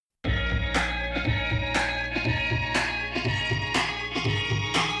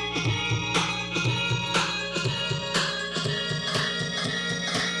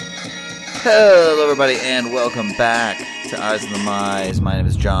Hello, everybody, and welcome back to Eyes on the Mize. My name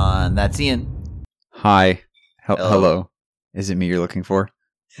is John. That's Ian. Hi. Hello. Is it me you're looking for?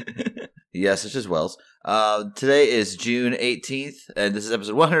 Yes, it's just Wells. Today is June 18th, and this is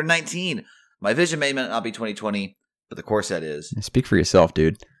episode 119. My vision may not be 2020, but the core set is. Speak for yourself,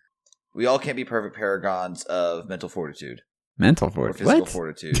 dude. We all can't be perfect paragons of mental fortitude. Mental Or fortitude? physical What?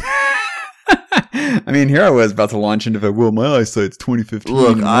 fortitude. I mean, here I was about to launch into the, well, my eyesight's 2015.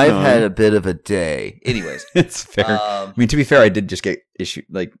 Look, I've had a bit of a day. Anyways. It's fair. I mean, to be fair, I did just get issued,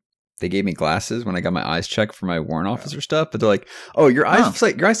 like, they gave me glasses when I got my eyes checked for my warrant officer stuff, but they're like, oh, your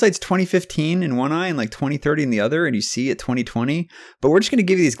eyesight's 2015 in one eye and like 2030 in the other, and you see at 2020, but we're just going to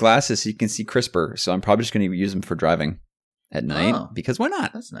give you these glasses so you can see crisper, so I'm probably just going to use them for driving at night, because why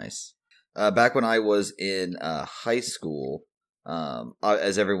not? That's nice. Back when I was in high school,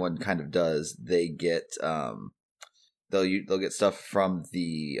 as everyone kind of does, they get they'll get stuff from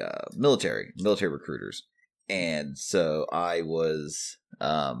the military recruiters, and so I was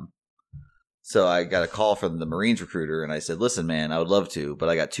so I got a call from the Marines recruiter, and I said, "Listen, man, I would love to, but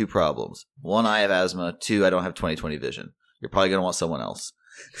I got two problems. One, I have asthma. Two, I don't have 20/20 vision. You're probably gonna want someone else."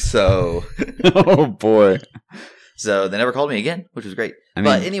 So, oh boy. So they never called me again, which was great. I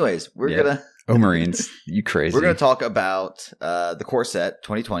mean, but anyways, we're gonna Marines, you crazy. We're gonna talk about the core set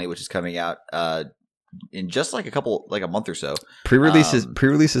 2020, which is coming out in just like a month or so. Pre-release is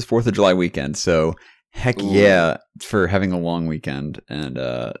 4th of July weekend, so heck yeah for having a long weekend and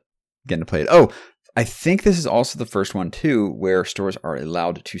getting to play it. Oh, I think this is also the first one too where stores are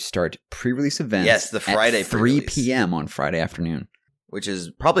allowed to start pre-release events. Yes, the Friday at 3 p.m. on Friday afternoon. Which is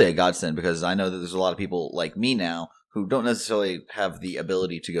probably a godsend because I know that there's a lot of people like me now who don't necessarily have the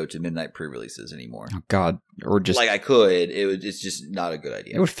ability to go to midnight pre-releases anymore. Oh, God. Or just... Like I could. It's just not a good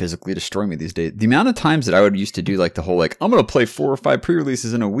idea. It would physically destroy me these days. The amount of times that I would used to do like the whole like, I'm going to play 4 or 5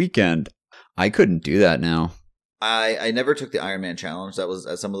 pre-releases in a weekend. I couldn't do that now. I never took the Iron Man challenge that was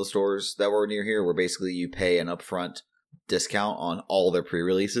at some of the stores that were near here where basically you pay an upfront discount on all their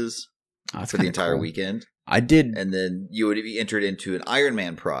pre-releases for the entire weekend. I did. And then you would be entered into an Iron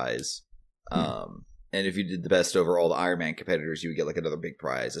Man prize. And if you did the best over all the Iron Man competitors, you would get like another big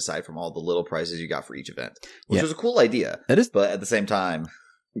prize aside from all the little prizes you got for each event, which was a cool idea. That is, but at the same time,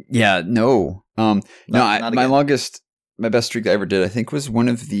 yeah, no, my best streak I ever did, I think, was one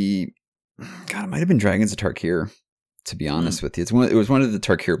of the, God, it might have been Dragons of Tarkir. To be honest with you, it was one of the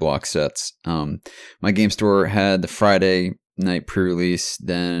Tarkir block sets. My game store had the Friday night pre-release,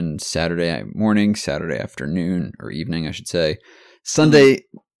 then Saturday morning, Saturday afternoon or evening, I should say, Sunday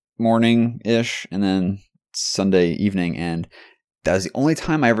morning-ish, and then Sunday evening. And that was the only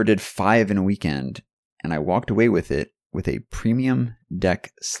time I ever did 5 in a weekend, and I walked away with it with a premium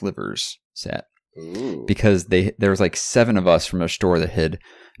deck slivers set. Ooh. Because there was like 7 of us from a store that had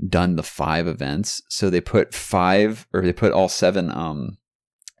done the 5 events, so they put all 7.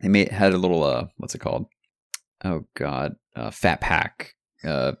 They had a little what's it called? Oh God, fat pack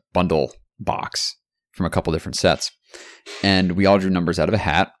bundle box from a couple different sets, and we all drew numbers out of a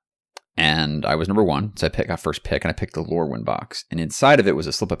hat. And I was number 1, so I got first pick, and I picked the Lorwyn box, and inside of it was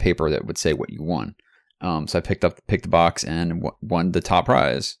a slip of paper that would say what you won. So I picked the box and won the top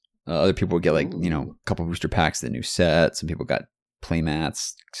prize. Other people would get like, a couple booster packs of the new set. Some people got play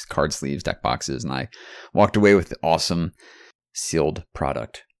mats, card sleeves, deck boxes, and I walked away with the awesome sealed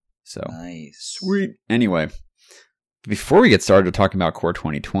product. So nice. Sweet. Anyway, before we get started talking about Core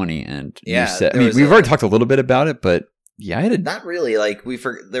 2020 and new set, we've already talked a little bit about it, but yeah, I had not really. Like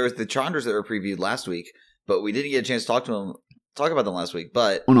there was the Chandras that were previewed last week, but we didn't get a chance to talk about them last week.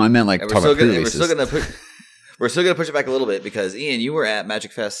 But no, I meant like talk about pre-releases. We're still going to push it back a little bit because, Ian, you were at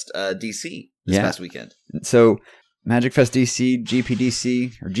Magic Fest DC this past weekend. So, Magic Fest DC,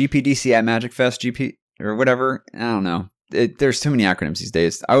 GPDC, or GPDC at Magic Fest, GP, or whatever. I don't know. There's too many acronyms these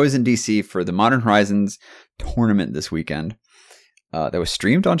days. I was in DC for the Modern Horizons tournament this weekend. That was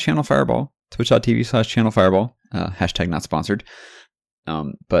streamed on Channel Fireball, twitch.tv/Channel Fireball, hashtag not sponsored.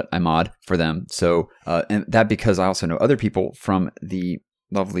 But I mod for them. So, and that because I also know other people from the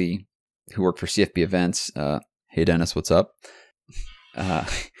lovely who work for CFB events. Hey Dennis, what's up?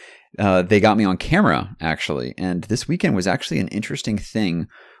 They got me on camera actually, and this weekend was actually an interesting thing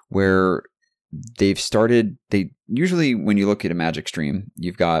where they usually when you look at a Magic stream,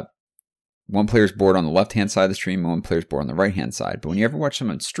 you've got one player's board on the left-hand side of the stream and one player's board on the right-hand side. But when you ever watch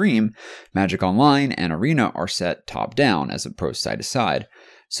someone stream, Magic Online and Arena are set top-down as opposed to side-to-side.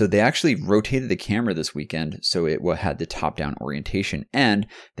 So they actually rotated the camera this weekend so it had the top-down orientation, and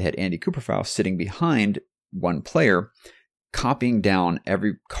they had Andy Cooperfile sitting behind one player, copying down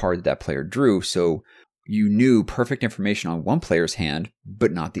every card that player drew. So you knew perfect information on one player's hand,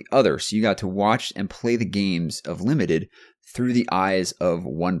 but not the other. So you got to watch and play the games of Limited through the eyes of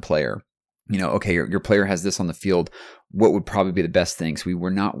one player. Okay, your player has this on the field. What would probably be the best thing? So we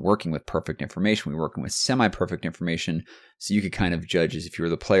were not working with perfect information. We were working with semi-perfect information. So you could kind of judge as if you were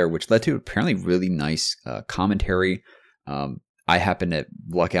the player, which led to apparently really nice commentary. I happened to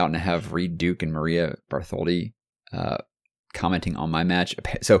luck out and have Reed Duke and Maria Bartholdi commenting on my match.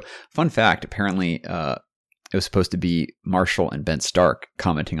 So fun fact, apparently it was supposed to be Marshall and Ben Stark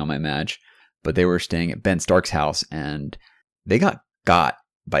commenting on my match, but they were staying at Ben Stark's house and they got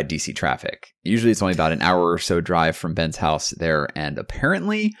by DC traffic. Usually it's only about an hour or so drive from Ben's house there, and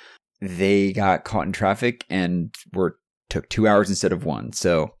apparently they got caught in traffic and took 2 hours instead of 1.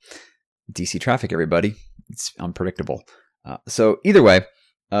 So DC traffic, everybody. It's unpredictable. So either way,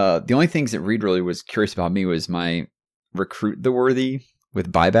 the only things that Reed really was curious about me was my Recruit the Worthy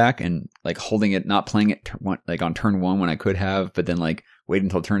with buyback and like holding it, not playing it like on turn 1 when I could have, but then like waiting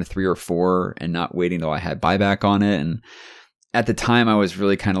until turn 3 or 4 and not waiting until I had buyback on it. And at the time I was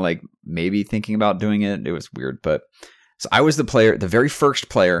really kind of like maybe thinking about doing it. It was weird, but so I was the player, the very first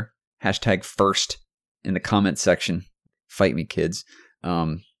player, #first in the comments section. Fight me, kids.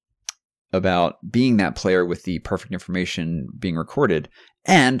 About being that player with the perfect information being recorded.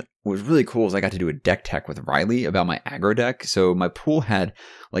 And what was really cool is I got to do a deck tech with Riley about my aggro deck. So my pool had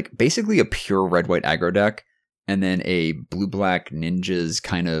like basically a pure red-white aggro deck and then a blue-black ninjas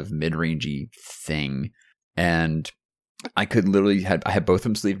kind of mid-rangey thing. And I could literally I had both of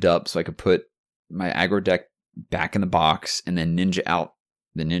them sleeved up so I could put my aggro deck back in the box and then ninja out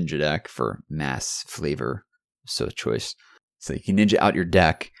the ninja deck for mass flavor. So choice. So you can ninja out your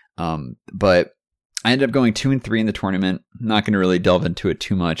deck. But I ended up going 2 and 3 in the tournament. I'm not going to really delve into it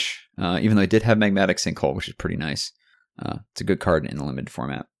too much, even though I did have Magmatic Sinkhole, which is pretty nice. It's a good card in the limited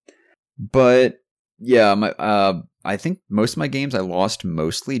format. But yeah, I think most of my games I lost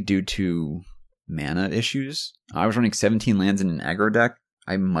mostly due to mana issues. I was running 17 lands in an aggro deck.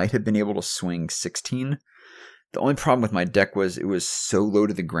 I might have been able to swing 16. The only problem with my deck was it was so low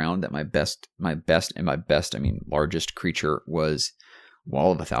to the ground that my best, I mean largest creature was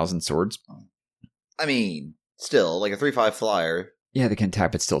Wall of 1,000 Swords. I mean, still, like a 3/5 flyer. Yeah, they can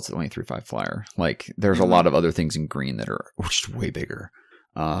tap, but still it's only a 3/5 flyer. Like, there's a lot of other things in green that are just way bigger.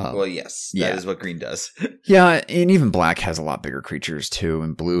 Well, yes, that is what green does. Yeah, and even black has a lot bigger creatures too,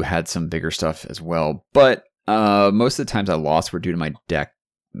 and blue had some bigger stuff as well. But most of the times I lost were due to my deck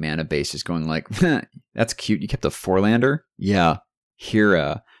mana base just going like, that's cute, you kept a 4-lander? Yeah,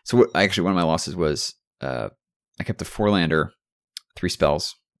 here. So actually one of my losses was I kept a 4-lander, 3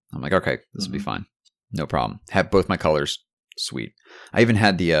 spells. I'm like, okay, this will be fine. No problem. Have both my colors. Sweet. I even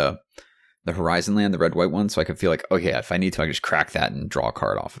had the Horizon land, the red-white one, so I could feel like, okay, if I need to, I can just crack that and draw a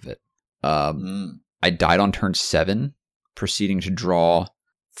card off of it. I died on turn 7, proceeding to draw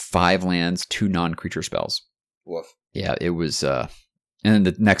 5 lands, 2 non-creature spells. Woof. Yeah, it was... and then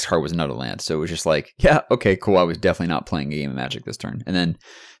the next card was another land, so it was just like, yeah, okay, cool, I was definitely not playing a game of Magic this turn. And then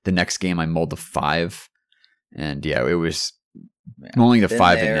the next game, I mulled the 5, and yeah, it was... mulling the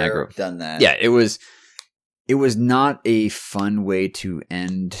 5 in aggro. Done that. Yeah, it was not a fun way to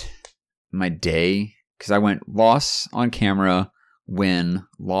end my day because I went loss on camera, win,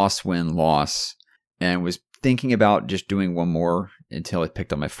 loss, and was thinking about just doing one more until I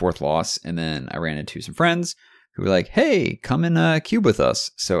picked up my 4th loss, and then I ran into some friends who were like, "Hey, come and cube with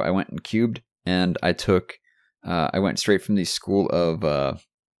us." So I went and cubed, and I went straight from the school of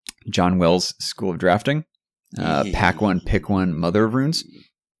John Wells School of Drafting. Pack 1, pick 1, Mother of Runes.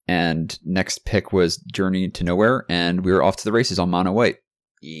 And next pick was Journey to Nowhere, and we were off to the races on mono white.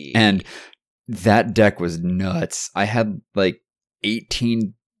 And that deck was nuts. I had like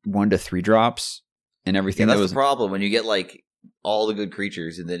 18 1-3 drops and everything. Yeah, that's the problem when you get like all the good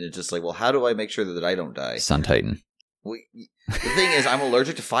creatures, and then it's just like, well, how do I make sure that I don't die? Sun Titan. The thing is, I'm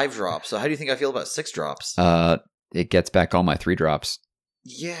allergic to 5 drops, so how do you think I feel about 6 drops? It gets back all my 3 drops.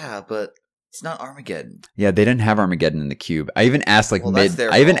 Yeah, but it's not Armageddon. Yeah, they didn't have Armageddon in the cube. I even asked mid-draft.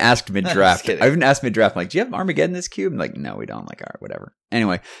 I even asked mid-draft, like, do you have Armageddon in this cube? I'm like, no, we don't. I'm like, all right, whatever.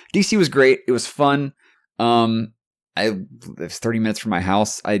 Anyway, DC was great. It was fun. It was 30 minutes from my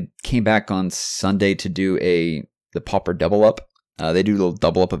house. I came back on Sunday to do the Pauper double up. They do little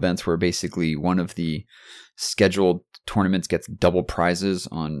double up events where basically one of the scheduled tournaments gets double prizes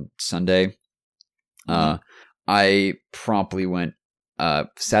on Sunday. I promptly went,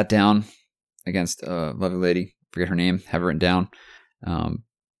 sat down against a lovely lady, forget her name, have it written down.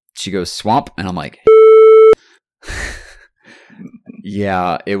 She goes, swamp, and I'm like,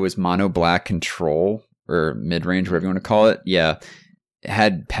 yeah, it was mono black control, or mid-range, whatever you want to call it. Yeah, it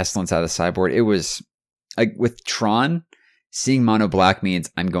had Pestilence out of the sideboard. It was with Tron, seeing mono black means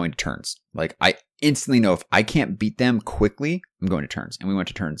I'm going to turns. Like I instantly know if I can't beat them quickly, I'm going to turns. And we went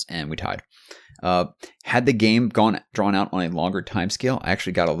to turns and we tied. Had the game drawn out on a longer time scale, I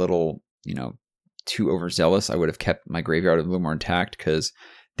actually got a little, too overzealous. I would have kept my graveyard a little more intact because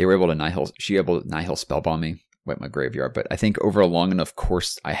they were able to Nihil spellbomb me, wipe my graveyard. But I think over a long enough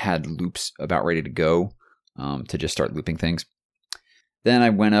course, I had loops about ready to go to just start looping things. Then I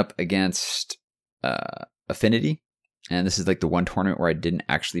went up against Affinity, and this is like the one tournament where I didn't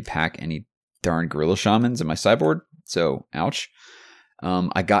actually pack any darn Gorilla Shamans in my sideboard, so ouch.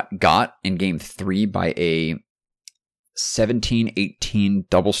 I got in game 3 by a 17-18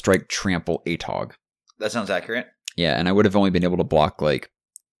 double strike trample Atog. That sounds accurate. Yeah, and I would have only been able to block like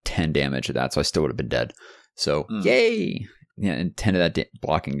 10 damage of that, so I still would have been dead. So yay! Yeah, and 10 of that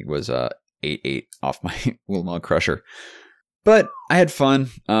blocking was 8-8 off my Ulamog Crusher. But I had fun.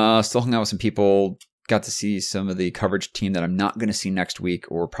 Still hung out with some people. Got to see some of the coverage team that I'm not going to see next week,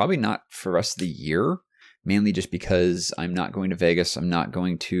 or probably not for the rest of the year. Mainly just because I'm not going to Vegas. I'm not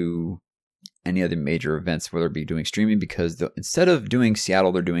going to any other major events, whether it be doing streaming, because instead of doing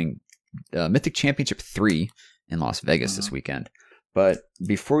Seattle, they're doing Mythic Championship 3 in Las Vegas this weekend. But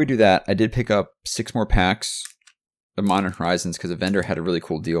before we do that, I did pick up 6 more packs of Modern Horizons because a vendor had a really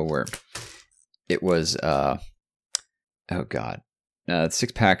cool deal where it was, 6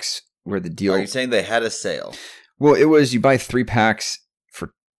 packs where the deal... Are you saying they had a sale? Well, it was you buy 3 packs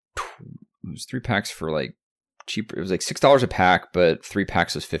for... It was 3 packs for like cheaper. It was like $6 a pack, but 3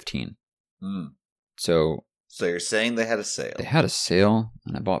 packs was $15. So you're saying they had a sale? They had a sale,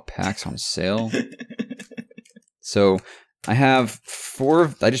 and I bought packs on sale. So I have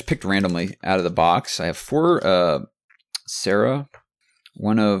 4. I just picked randomly out of the box. I have 4 Sarah,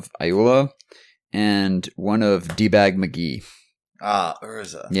 1 of Ayula, and 1 of D-Bag McGee.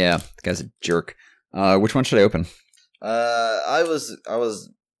 Urza. Yeah, the guy's a jerk. Which one should I open? I was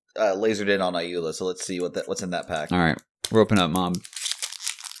lasered in on Ayula, so let's see what's in that pack. All right, we're opening up, Mom.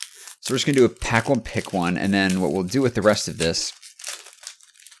 So we're just going to do a pack one, pick one, and then what we'll do with the rest of this...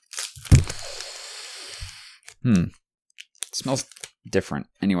 It smells different.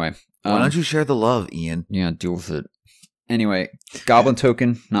 Anyway. Why don't you share the love, Ian? Yeah, deal with it. Anyway, Goblin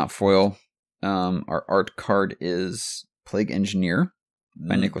Token, not foil. Our art card is Plague Engineer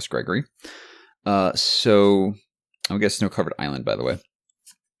by Nicholas Gregory. So, I guess Snow-Covered Island, by the way.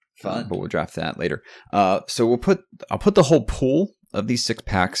 Fun. But we'll draft that later. So I'll put the whole pool of these 6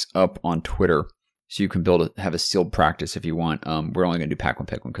 packs up on Twitter, so you can have a sealed practice if you want. We're only going to do pack one,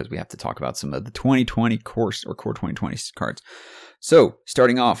 pick one, because we have to talk about some of the 2020 course or core 2020 cards. So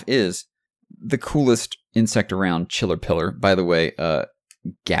starting off is the coolest insect around, Chiller Pillar. By the way,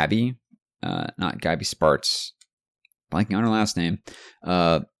 Gabby, not Gabby Sparts, blanking on her last name.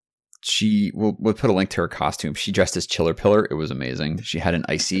 We'll put a link to her costume. She dressed as Chiller Pillar. It was amazing. She had an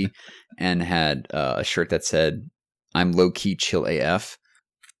icy and had a shirt that said, "I'm low key chill AF."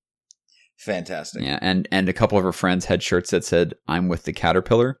 Fantastic. Yeah, and a couple of her friends had shirts that said, "I'm with the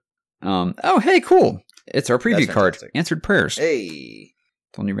Caterpillar." Hey, cool. It's our preview card. Answered Prayers. Hey.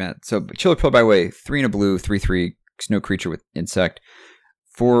 Totally rad. So Chiller Pillar, by the way, 3 and a blue, 3/3 snow creature with insect.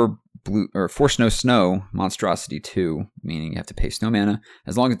 4 blue or 4 snow, monstrosity 2, meaning you have to pay snow mana.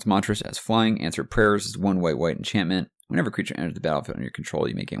 As long as it's monstrous, as flying, Answered Prayers is 1 white enchantment. Whenever a creature enters the battlefield under your control,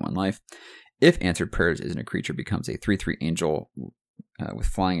 you may gain 1 life. If Answered Prayers isn't a creature, it becomes a 3/3 angel with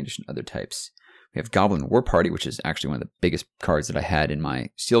flying in addition to other types. We have Goblin War Party, which is actually one of the biggest cards that I had in my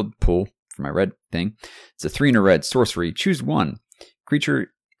sealed pool for my red thing. It's a 3 and a red sorcery. Choose 1.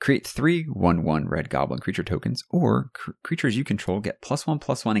 Creature, create 3 1/1 red goblin creature tokens, or creatures you control get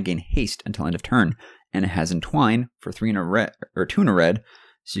 +1/+1 and gain haste until end of turn. And it has Entwine for 3 and a red, or 2 and a red,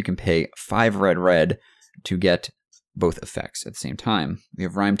 so you can pay 5 red to get both effects at the same time. We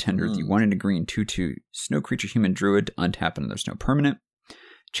have Rime Tender, the 1 and a green 2/2 snow creature human druid to untap another snow permanent.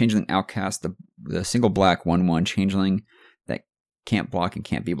 Changeling Outcast, the single black 1/1 changeling that can't block and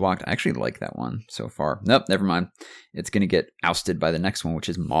can't be blocked. I actually like that one so far. Nope, never mind. It's going to get ousted by the next one, which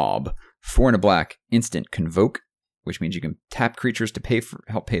is Mob. 4 and a black, instant Convoke, which means you can tap creatures to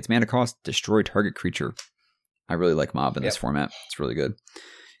help pay its mana cost, destroy target creature. I really like Mob in this format. It's really good.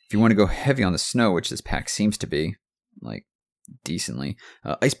 If you want to go heavy on the snow, which this pack seems to be, like, decently,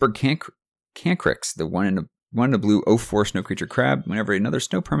 Iceberg Cancrix, the 1 and a blue 0/4 snow creature crab. Whenever another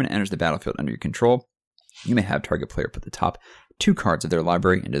snow permanent enters the battlefield under your control, you may have target player put the top 2 cards of their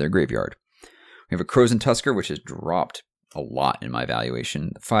library into their graveyard. We have a Crozen Tusker, which has dropped a lot in my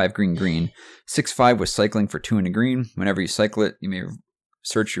valuation. 5 green, 6/5 with cycling for 2 and a green. Whenever you cycle it, you may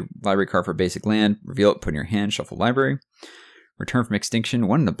search your library card for basic land, reveal it, put in your hand, shuffle library. Return from extinction,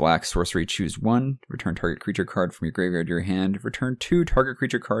 1 in the black, sorcery, choose 1. Return target creature card from your graveyard to your hand. Return 2 target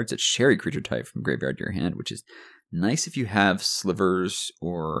creature cards that share a creature type from graveyard to your hand, which is nice if you have slivers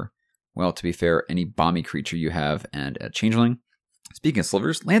or, well, to be fair, any bomby creature you have. And at Changeling, speaking of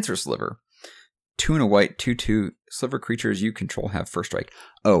slivers, Lancer Sliver. 2 and a white, 2/2 sliver creatures you control have first strike.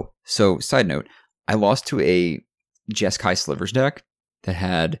 Oh, so side note, I lost to a Jeskai Slivers deck that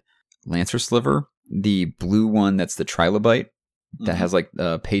had Lancer Sliver, the blue one that's the Trilobite that has like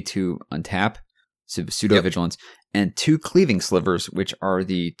pay to untap, so pseudo vigilance, and 2 Cleaving Slivers, which are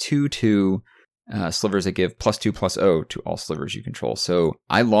the 2/2 slivers that give +2/+0 to all slivers you control. So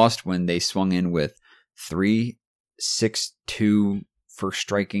I lost when they swung in with 3 6/2 first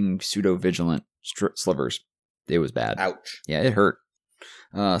striking pseudo vigilant slivers. It was bad. Ouch. Yeah, it hurt.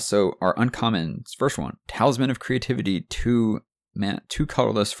 So our uncommons, first one, Talisman of Creativity, 2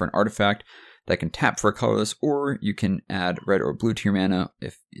 colorless for an artifact that can tap for a colorless, or you can add red or blue to your mana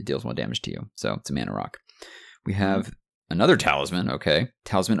if it deals 1 damage to you. So it's a mana rock. We have another talisman,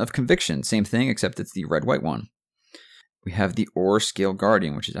 Talisman of Conviction, same thing, except it's the red-white one. We have the Ore Scale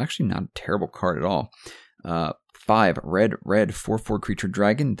Guardian, which is actually not a terrible card at all. 5 red 4/4 creature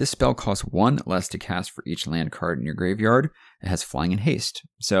dragon. This spell costs 1 less to cast for each land card in your graveyard. It has flying and haste,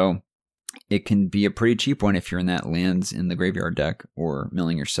 so it can be a pretty cheap one if you're in that lands in the graveyard deck or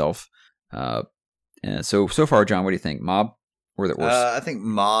milling yourself. So far, John, what do you think? Mob or the Ores? I think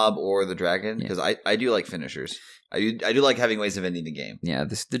Mob or the Dragon, because I do like finishers. I do like having ways of ending the game. Yeah,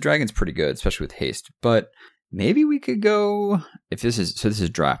 the Dragon's pretty good, especially with haste, but maybe we could go, this is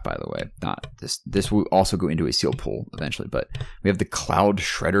draft, by the way, not this. This will also go into a seal pool eventually, but we have the Cloud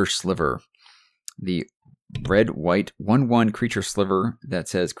Shredder Sliver, the red-white 1/1 creature sliver that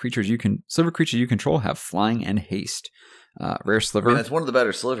says sliver creatures you control have flying and haste. Rare sliver. I mean, it's one of the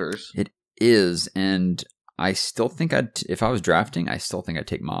better slivers. It is, and I still think if I was drafting, I still think I'd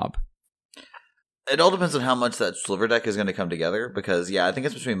take Mob. It all depends on how much that sliver deck is going to come together, because I think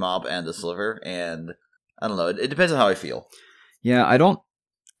it's between Mob and the sliver, and I don't know. It depends on how I feel. Yeah,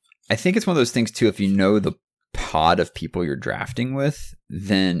 I think it's one of those things too. If you know the pod of people you're drafting with,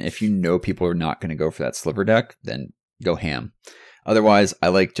 then if you know people are not going to go for that sliver deck, then go ham. Otherwise, I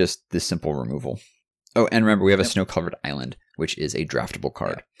like just this simple removal. Oh, and remember, we have a snow-covered island, which is a draftable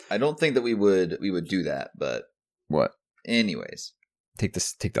card. Yeah. I don't think that we would do that, but what? Anyways, take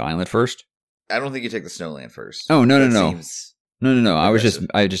the island first. I don't think you take the snowland first. Oh no. No.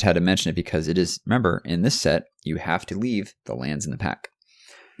 I just had to mention it because it is. Remember, in this set, you have to leave the lands in the pack.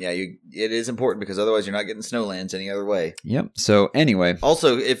 Yeah, it is important because otherwise you're not getting snowlands any other way. Yep. So anyway,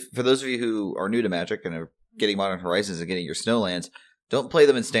 also, if for those of you who are new to Magic and are getting Modern Horizons and getting your snowlands, don't play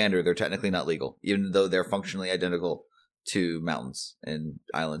them in Standard. They're technically not legal, even though they're functionally identical to mountains and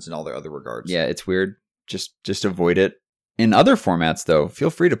islands and all their other regards. Yeah, it's weird. Just avoid it. In other formats, though, feel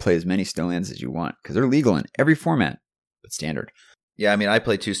free to play as many snowlands as you want because they're legal in every format, but Standard. Yeah, I mean, I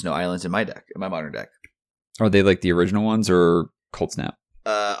play 2 snow islands in my modern deck. Are they like the original ones or Cold Snap?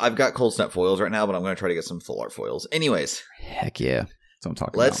 I've got Cold Snap foils right now, but I'm going to try to get some full art foils. Anyways. Heck yeah. That's what I'm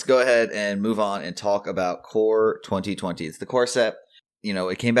talking about. Let's go ahead and move on and talk about Core 2020. It's the core set.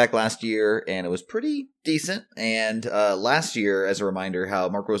 It came back last year, and it was pretty decent. And last year, as a reminder, how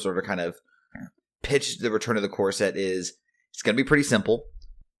Mark Rosewater kind of pitched the return of the core set is it's going to be pretty simple.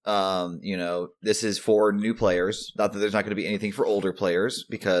 This is for new players. Not that there's not going to be anything for older players,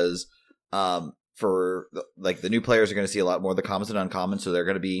 because for the new players are going to see a lot more of the commons and uncommons, so they're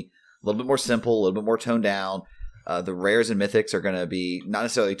going to be a little bit more simple, a little bit more toned down. The rares and mythics are going to be not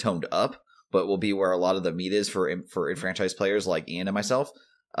necessarily toned up, but will be where a lot of the meat is for enfranchised players like Ian and myself.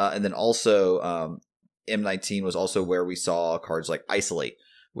 And then also M19 was also where we saw cards like Isolate,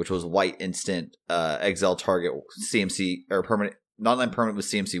 which was white instant exile target CMC or permanent, non-land permanent with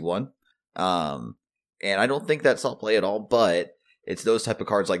CMC 1. And I don't think that saw play at all, but it's those type of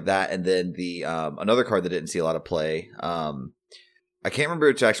cards like that. And then the another card that didn't see a lot of play. I can't remember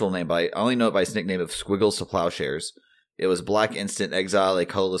its actual name, but I only know it by its nickname of Squiggles to Plowshares. It was black instant exile a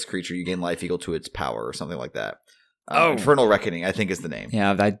colorless creature. You gain life equal to its power or something like that. Infernal Reckoning, I think, is the name.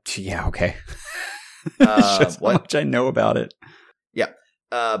 Yeah, okay. That's how much I know about it. Yeah,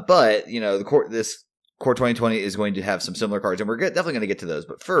 but this Core 2020 is going to have some similar cards, and we're definitely going to get to those.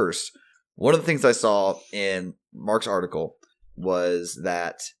 But first, one of the things I saw in Mark's article was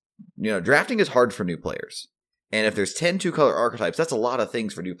that drafting is hard for new players, and if there's 10 2-color archetypes, that's a lot of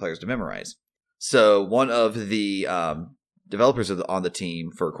things for new players to memorize. So one of the developers on the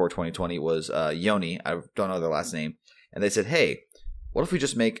team for Core 2020 was Yoni. I don't know their last name. And they said, hey, what if we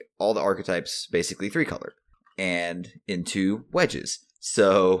just make all the archetypes basically 3-color and into wedges?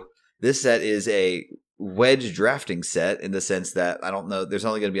 So this set is wedge drafting set in the sense that I don't know. There's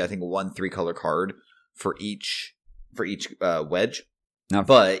only going to be, I think, 1 3-color card for each wedge. Now,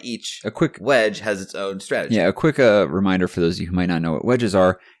 but each a quick wedge has its own strategy. Yeah, a quick reminder for those of you who might not know what wedges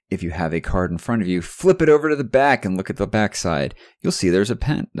are. If you have a card in front of you, flip it over to the back and look at the back side. You'll see there's a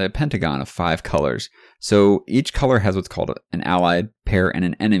pentagon of 5 colors. So each color has what's called an allied pair and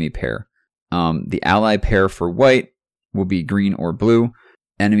an enemy pair. The allied pair for white will be green or blue.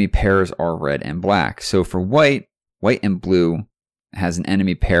 Enemy pairs are red and black. So for white and blue has an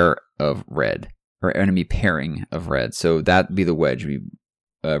enemy pair of red, or enemy pairing of red. So that'd be the wedge.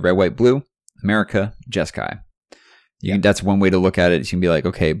 Red, white, blue, America, Jeskai. That's one way to look at it. You can be like,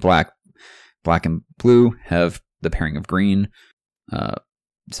 okay, black and blue have the pairing of green.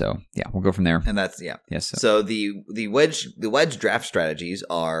 So yeah, we'll go from there. And that's Yes. So the wedge draft strategies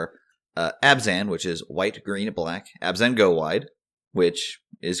are Abzan, which is white, green, black. Abzan Go Wide, which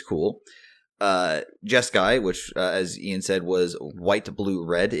is cool. Jeskai, which as Ian said was white, blue,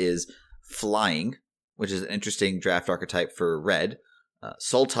 red, is flying, which is an interesting draft archetype for red.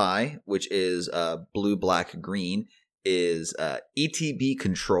 Sultai, which is blue, black, green, is ETB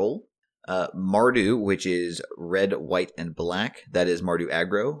control. Mardu, which is red, white, and black. That is Mardu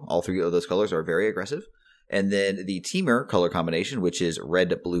aggro. All 3 of those colors are very aggressive. And then the Temur color combination, which is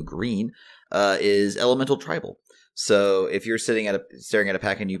red, blue, green, is elemental tribal. So if you're staring at a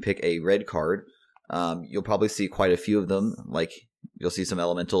pack and you pick a red card, you'll probably see quite a few of them. Like you'll see some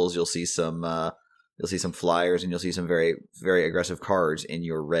elementals, you'll see some flyers, and you'll see some very, very aggressive cards in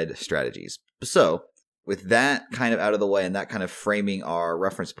your red strategies. So with that kind of out of the way and that kind of framing our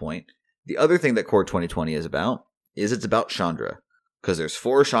reference point, the other thing that Core 2020 is about is it's about Chandra, because there's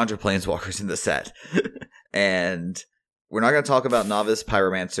 4 Chandra Planeswalkers in the set. And we're not going to talk about Novice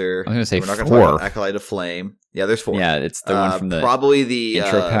Pyromancer. I was going to say we're not 4. going to talk about Acolyte of Flame. Yeah, there's 4. Yeah, it's the one from the probably the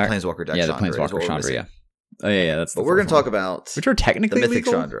intro pack. Planeswalker deck. Yeah, the Chandra Planeswalker Chandra. Yeah. Oh yeah, that's. But we're going to talk about which are technically the Mythic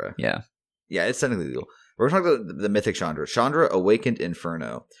legal? Chandra. Yeah. Yeah, it's technically legal. We're going to talk about the Mythic Chandra. Chandra Awakened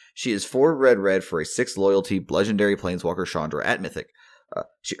Inferno. She is 4 red for a 6 loyalty legendary Planeswalker Chandra at Mythic.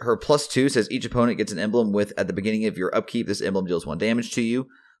 Her +2 says each opponent gets an emblem with, at the beginning of your upkeep, this emblem deals 1 damage to you.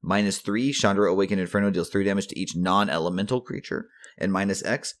 -3, Chandra Awakened Inferno deals 3 damage to each non-elemental creature. And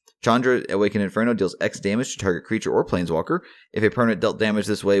 -X, Chandra Awakened Inferno deals X damage to target creature or Planeswalker. If a permanent dealt damage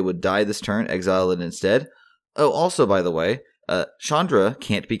this way would die this turn, exile it instead. Oh, also, by the way, Chandra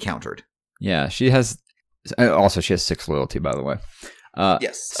can't be countered. Yeah, she has 6 loyalty, by the way.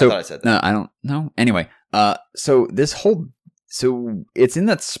 Yes, so, I thought I said that. No, I don't know. Anyway, so it's in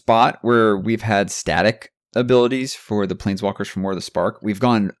that spot where we've had static abilities for the Planeswalkers from War of the Spark. We've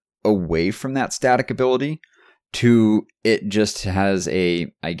gone away from that static ability to it just has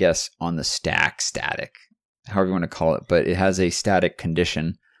a, I guess, on the static, however you want to call it, but it has a static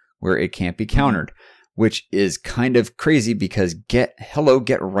condition where it can't be countered, which is kind of crazy because get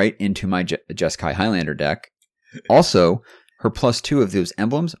right into my Jeskai Highlander deck. Also, her +2 of those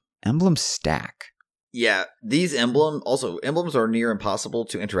emblems stack. Yeah, these emblems are near impossible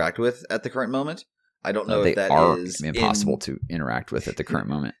to interact with at the current moment. I don't know if that is impossible to interact with at the current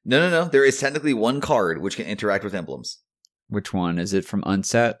moment. No. There is technically 1 card which can interact with emblems. Which one? Is it from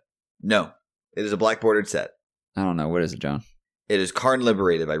Unset? No. It is a black bordered set. I don't know. What is it, John? It is Karn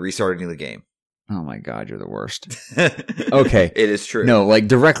Liberated by restarting the game. Oh my god, you're the worst. Okay. It is true. No, like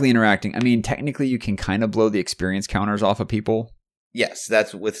directly interacting. I mean, technically you can kind of blow the experience counters off of people. Yes,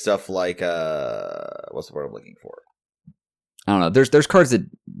 that's with stuff like what's the word I'm looking for? I don't know. There's cards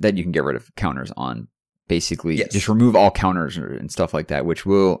that you can get rid of counters on. Basically, just remove all counters and stuff like that, which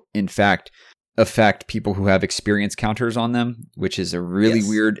will in fact affect people who have experience counters on them, which is a really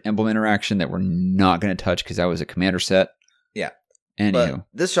weird emblem interaction that we're not going to touch because that was a commander set. Yeah. Anywho, but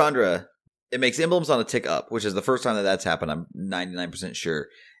this Chandra, it makes emblems on a tick up, which is the first time that's happened. I'm 99% sure,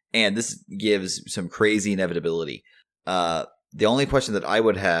 and this gives some crazy inevitability. The only question that I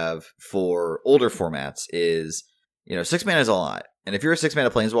would have for older formats is, 6 mana is a lot. And if you're a 6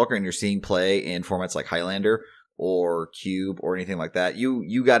 mana Planeswalker and you're seeing play in formats like Highlander or Cube or anything like that,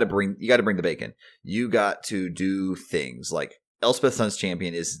 you got to bring the bacon. You got to do things like Elspeth Sun's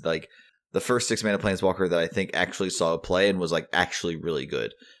Champion is like the first 6 mana Planeswalker that I think actually saw play and was like actually really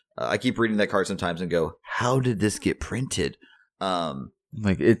good. I keep reading that card sometimes and go, how did this get printed?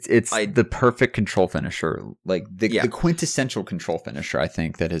 Like it's the perfect control finisher, like the quintessential control finisher I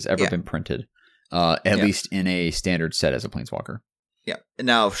think that has ever been printed, at least in a standard set as a Planeswalker. Yeah.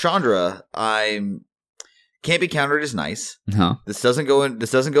 Now Chandra, can't be countered is nice. Huh? This doesn't go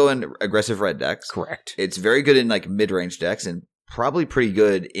in aggressive red decks. Correct. It's very good in like mid-range decks and probably pretty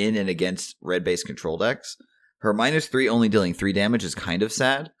good in and against red-based control decks. Her -3 only dealing 3 damage is kind of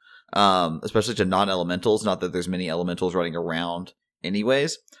sad. especially to non-elementals. Not that there's many elementals running around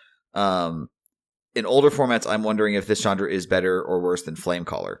anyways. In older formats, I'm wondering if this Chandra is better or worse than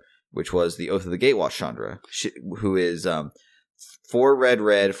Flamecaller, which was the Oath of the Gatewatch Chandra, who is 4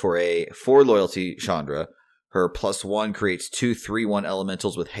 red for a 4 loyalty Chandra. Her +1 creates 2 3/1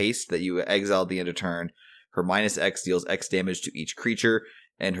 elementals with haste that you exile at the end of turn. Her -X deals X damage to each creature,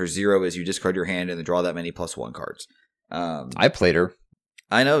 and her 0 is you discard your hand and then draw that many +1 cards. I played her.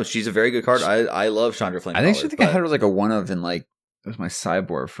 I know she's a very good card. I love Chandra Flamecaller. I think I had her like a one of in like it was my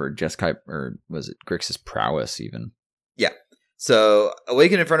sideboard for Jeskai, or was it Grixis Prowess even? Yeah. So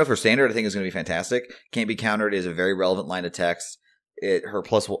Awaken Inferno for standard, I think is going to be fantastic. Can't be countered is a very relevant line of text. Her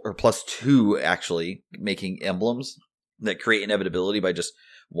 +2 actually making emblems that create inevitability by just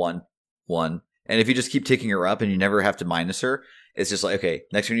 1. And if you just keep ticking her up and you never have to minus her, it's just like, okay,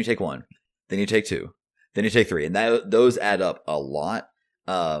 next turn you take 1, then you take 2, then you take 3, and those add up a lot.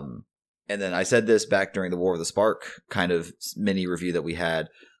 And then I said this back during the War of the Spark kind of mini review that we had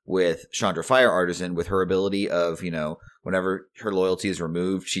with Chandra Fire Artisan, with her ability of, whenever her loyalty is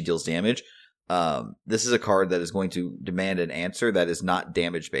removed, she deals damage. This is a card that is going to demand an answer that is not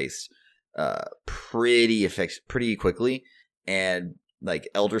damage based, pretty quickly. And like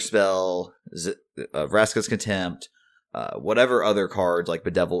Elder Spell, Vraska's Contempt, whatever other cards like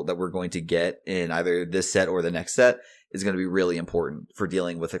Bedevil that we're going to get in either this set or the next set is going to be really important for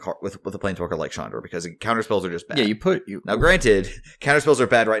dealing with a planeswalker like Chandra, because counterspells are just bad. Yeah, now granted, counterspells are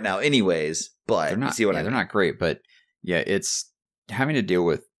bad right now anyways, but they're not, you see what I mean. They're not great, but yeah, it's having to deal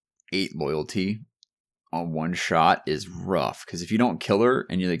with 8 loyalty on one shot is rough, because if you don't kill her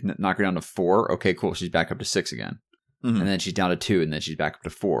and you like knock her down to 4, okay, cool, she's back up to 6 again. Mm-hmm. And then she's down to 2, and then she's back up to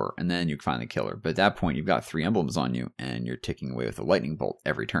 4, and then you finally kill her. But at that point, you've got 3 emblems on you, and you're ticking away with a lightning bolt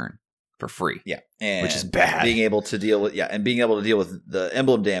every turn for free. Yeah, which is bad. Being able to deal with the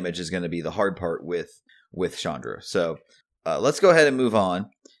emblem damage is going to be the hard part with Chandra. So let's go ahead and move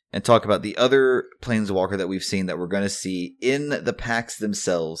on and talk about the other Planeswalker that we've seen that we're going to see in the packs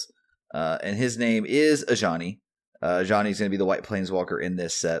themselves. And his name is Ajani. Ajani's going to be the white Planeswalker in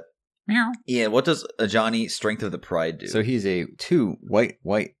this set. Meow. Ian, what does Ajani Strength of the Pride do? So he's a 2 white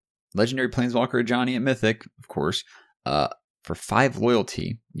legendary Planeswalker Ajani at Mythic, of course. For 5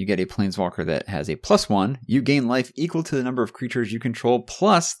 loyalty, you get a Planeswalker that has a +1. You gain life equal to the number of creatures you control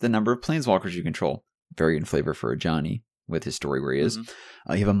plus the number of Planeswalkers you control. Very in flavor for Ajani with his story where he is.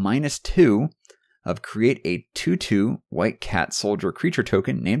 Mm-hmm. You have a -2 of create a 2/2 white cat soldier creature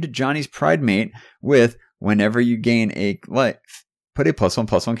token named Ajani's Pridemate with whenever you gain a life, put a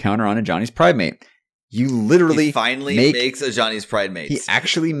 +1/+1 counter on Ajani's Pridemate. You literally he finally makes Ajani's Pridemates. He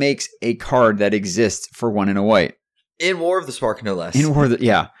actually makes a card that exists for 1 and a white. In War of the Spark, no less.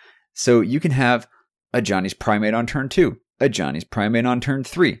 Yeah. So you can have Ajani's Pridemate on turn 2, Ajani's Pridemate on turn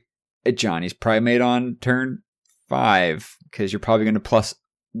 3, Ajani's Pridemate on turn 5, because you're probably going to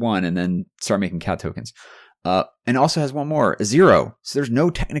 +1 and then start making cat tokens. And also has one more, a 0. So there's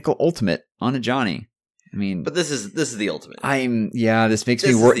no technical ultimate on Ajani. I mean, but this is the ultimate. This makes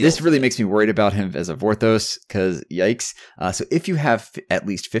me worried. This really makes me worried about him as a Vorthos, because yikes. So if you have at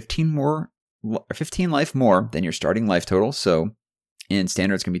least 15 life more than your starting life total, so in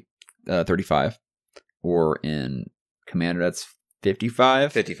standard it's going to be 35, or in commander that's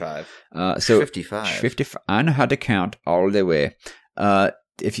 55. 55. So 55. I know how to count all the way.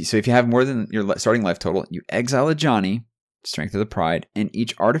 If you have more than your starting life total, you exile Ajani, Strength of the Pride, and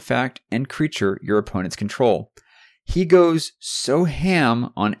each artifact and creature your opponents control. He goes so ham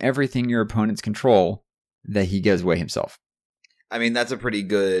on everything your opponents control that he gives away himself. I mean, that's a pretty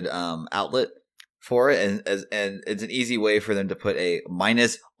good outlet for it, and it's an easy way for them to put a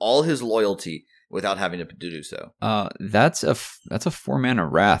minus all his loyalty without having to do so. That's a 4-mana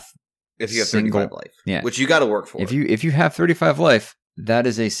Wrath. If you have 35 life, yeah, which you got to work for. If you have 35 life, that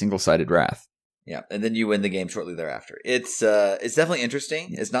is a single-sided Wrath. Yeah, and then you win the game shortly thereafter. It's definitely interesting.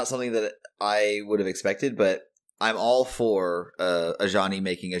 It's not something that I would have expected, but I'm all for Ajani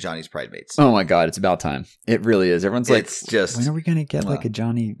making Ajani's Pridemates. Oh my god, it's about time. It really is. Everyone's like, when are we going to get like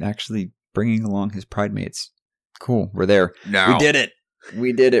Ajani actually bringing along his Pridemates? Cool, we're there. No.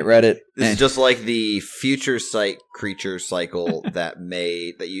 We did it, Reddit. This is just like the Future Sight creature cycle that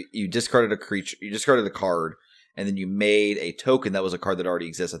you discarded a creature, you discarded a card, and then you made a token that was a card that already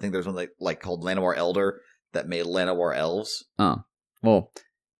exists. I think there's one like called Llanowar Elder that made Llanowar Elves. Oh, well,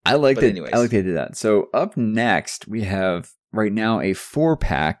 I like that. I like they did that. So up next, we have right now a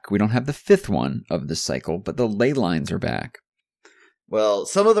 4-pack. We don't have the 5th one of this cycle, but the ley lines are back. Well,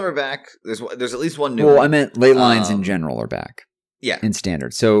 some of them are back. There's at least one new. Well, I meant ley lines in general are back. Yeah, in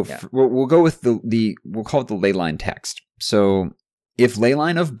standard. So we'll go with we'll call it the ley line text. So If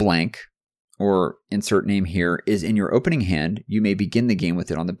Leyline of blank, or insert name here, is in your opening hand, you may begin the game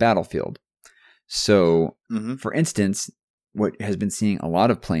with it on the battlefield. So, for instance, what has been seeing a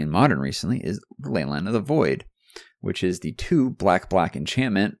lot of play in Modern recently is the Leyline of the Void, which is the 2 black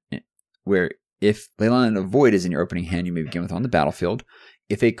enchantment, where if Leyline of the Void is in your opening hand, you may begin with it on the battlefield.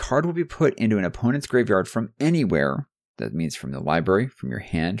 If a card will be put into an opponent's graveyard from anywhere, that means from the library, from your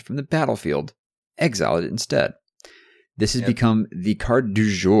hand, from the battlefield, exile it instead. This has become the card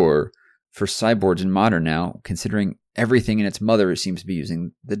du jour for sideboards in Modern now, considering everything in its mother seems to be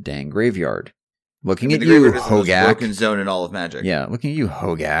using the dang graveyard. Looking at you, Hogak. Broken zone in all of Magic. Yeah, looking at you,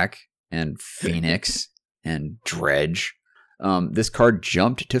 Hogak, and Phoenix, and Dredge. This card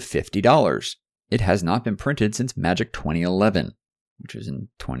jumped to $50. It has not been printed since Magic 2011, which was in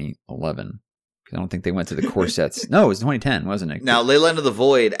 2011. I don't think they went to the core sets. No, it was 2010, wasn't it? Now, Leyline of the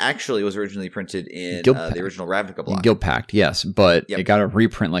Void actually was originally printed in the original Ravnica block. Guild Pact, yes, but it got a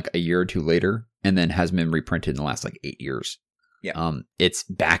reprint like a year or two later, and then has been reprinted in the last like 8 years. Yeah, it's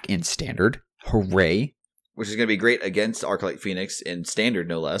back in Standard. Hooray! Which is going to be great against Arclight Phoenix in Standard,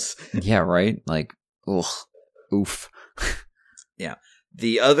 no less. Yeah, right. Like, oof. Yeah.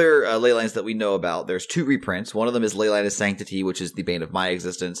 The other ley lines that we know about, there's 2 reprints. One of them is Leyline of Sanctity, which is the bane of my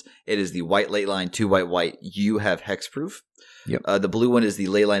existence. It is the white ley line, 2 white. You have hexproof. Yep. The blue one is the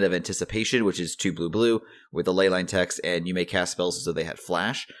Leyline of Anticipation, which is 2 blue with the leyline text, and you may cast spells as though they had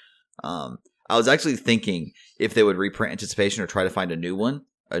flash. I was actually thinking if they would reprint Anticipation or try to find a new one,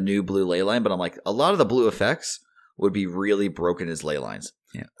 a new blue ley line, but I'm like, a lot of the blue effects would be really broken as ley lines.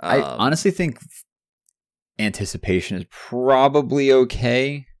 Yeah. I honestly think Anticipation is probably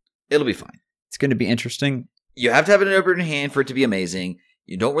okay. It'll be fine. It's going to be interesting. You have to have it in open hand for it to be amazing.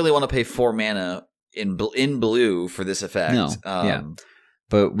 You don't really want to pay 4 mana in blue for this effect. No, yeah.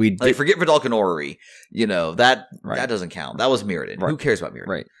 But we forget Vidalcan Orrery. You know, that doesn't count. That was Mirrodin. Right. Who cares about Mirrodin?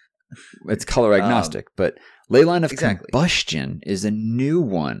 Right. It's color agnostic. But Leyline of Combustion is a new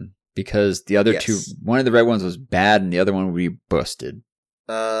one because the other 2, one of the red ones was bad and the other one would be busted.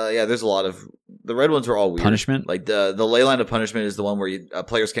 Yeah, there's a lot of the red ones are all weird. Punishment, like the Leyline of Punishment is the one where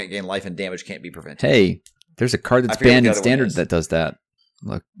players can't gain life and damage can't be prevented. Hey, there's a card that's banned in Standard that does that.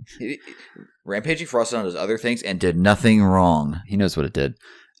 Look, Rampaging Frostodon does other things and did nothing wrong. He knows what it did.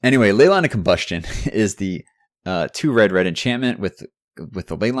 Anyway, Leyline of Combustion is the 2 red enchantment with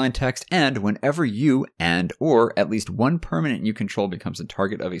the leyline text, and whenever you and or at least one permanent you control becomes the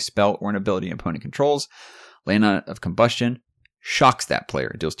target of a spell or an ability an opponent controls, Leyline of Combustion shocks that player.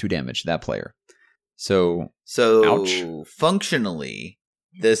 It deals 2 damage to that player. So ouch. Functionally,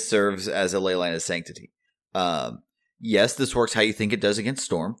 this serves as a Leyline of Sanctity. Yes, this works how you think it does against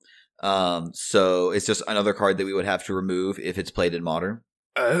Storm. So it's just another card that we would have to remove if it's played in Modern.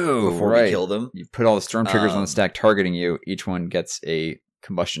 Oh, before we kill them. You put all the Storm triggers on the stack targeting you. Each one gets a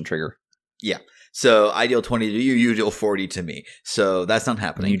combustion trigger. Yeah. So I deal 20 to you, you deal 40 to me. So that's not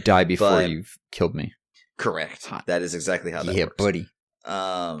happening. And you die before you've killed me. Correct. That is exactly how that works. Yeah, buddy.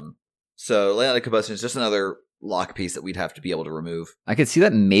 So Leyline of Combustion is just another lock piece that we'd have to be able to remove. I could see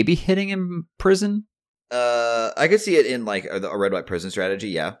that maybe hitting in Prison. I could see it in like a red-white Prison strategy.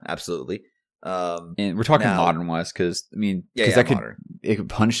 Yeah, absolutely. And we're talking modern wise because it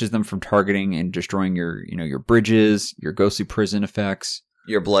punishes them from targeting and destroying your bridges, your ghostly prison effects,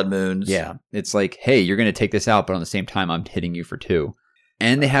 your blood moons. Yeah, it's like, hey, you're going to take this out, but on the same time, I'm hitting you for 2.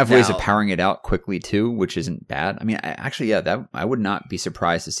 And they have ways of powering it out quickly too, which isn't bad. I mean, I would not be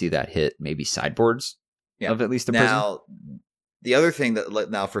surprised to see that hit maybe sideboards of at least the prison. The other thing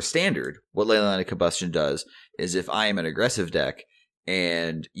now for Standard, what Leyline of Combustion does is if I am an aggressive deck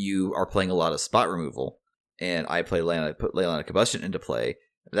and you are playing a lot of spot removal, and I put Leyline of Combustion into play,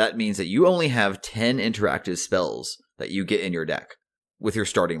 that means that you only have 10 interactive spells that you get in your deck with your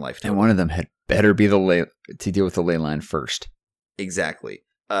starting life total. And one of them had better be to deal with the Leyline first. Exactly.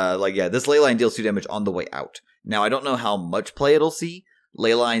 This Leyline deals 2 damage on the way out. Now, I don't know how much play it'll see.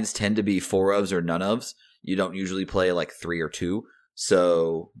 Leylines tend to be 4-ofs or none-ofs. You don't usually play like 3 or 2.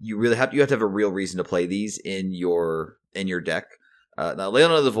 So you have to have a real reason to play these in your deck. Now,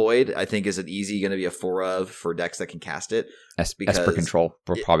 Leyline of the Void, I think, is an easy going to be a 4-of for decks that can cast it. Esper Control.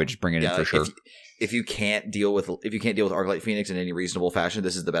 We'll probably just bring it in for sure. If you can't deal with Arclight Phoenix in any reasonable fashion,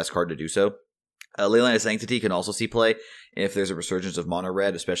 this is the best card to do so. Leyline of Sanctity can also see play if there's a resurgence of mono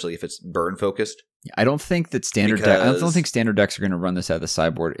red, especially if it's burn focused. I don't think that standard decks are going to run this out of the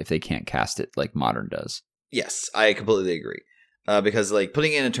sideboard if they can't cast it like Modern does. Yes, I completely agree. Because like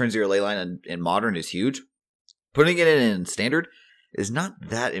putting it in turn 0 Leyline in Modern is huge. Putting it in Standard is not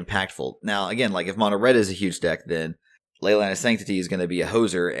that impactful. Now, again, like if mono red is a huge deck, then Leyline of Sanctity is going to be a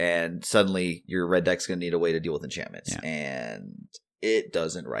hoser, and suddenly your red deck's going to need a way to deal with enchantments, Yeah. and it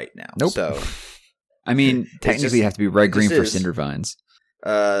doesn't right now. Nope. So, I mean, technically you have to be red-green for is. Cindervines.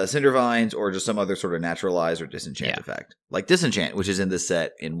 Cindervines, or just some other sort of naturalize or disenchant effect, like Disenchant, which is in this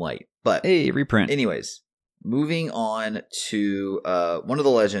set in white. But Hey, reprint. anyways, moving on to one of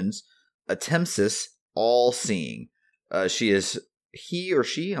the legends, Atemsis All-Seeing. She is he or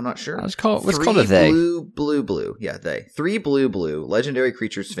she, I'm not sure. Let's call it a they. Blue. Yeah, they. 3 blue. Legendary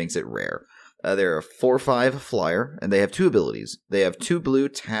creature Sphinx at rare. They're a 4/5 flyer, and they have 2 abilities. They have 2 blue,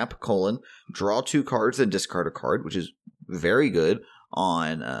 tap, draw 2 cards, and discard a card, which is very good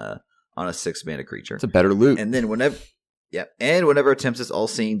on a 6-mana creature. It's a better loot. And then whenever Atemsis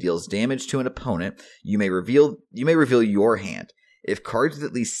All-Seeing deals damage to an opponent, you may reveal your hand. If cards with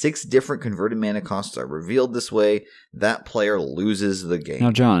at least 6 different converted mana costs are revealed this way, that player loses the game. Now,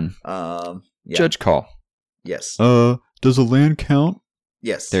 John, judge call. Yes. Does a land count?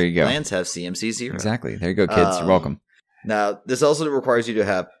 Yes. There you go. Lands have CMC 0. Exactly. There you go, kids. You're welcome. Now, this also requires you to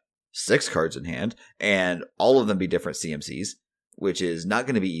have 6 cards in hand, and all of them be different CMCs, which is not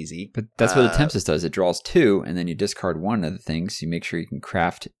going to be easy. But that's what Atemsis does. It draws 2, and then you discard one of the things, so you make sure you can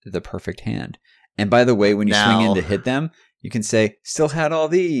craft the perfect hand. And by the way, when you swing in to hit them, you can say, still had all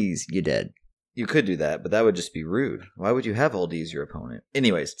these, you dead. You could do that, but that would just be rude. Why would you have all these your opponent?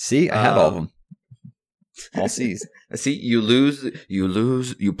 Anyways. See, I had all of them. All C's. See, you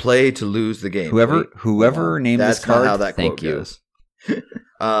play to lose the game. Whoever named this card, how that thank quote you. Goes.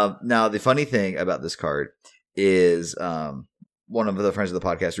 Now, the funny thing about this card is one of the friends of the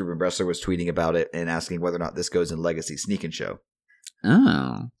podcast, Ruben Bressler, was tweeting about it and asking whether or not this goes in Legacy Sneak and Show.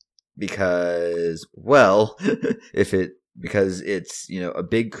 Oh. Because it's, a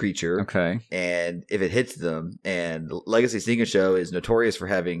big creature. Okay. And if it hits them, and Legacy Sneak and Show is notorious for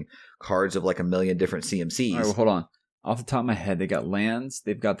having cards of like a million different CMCs. All right, well, hold on. Off the top of my head, they got lands.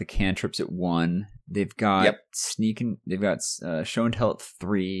 They've got the cantrips at 1. They've got they've got show and tell at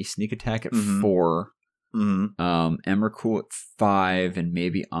 3, sneak attack at 4. Mm-hmm. Emrakul at 5, and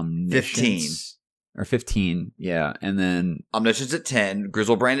maybe Omniscience. 15, yeah. And then Omniscience at 10,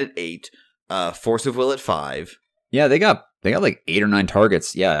 Grizzlebrand at 8, Force of Will at 5. Yeah, they got like 8 or 9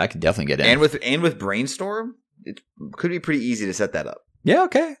 targets. Yeah, I could definitely get in. And with Brainstorm, it could be pretty easy to set that up. Yeah,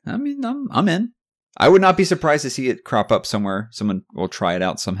 okay. I mean, I'm in. I would not be surprised to see it crop up somewhere. Someone will try it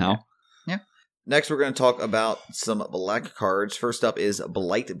out somehow. Yeah. Next, we're going to talk about some black cards. First up is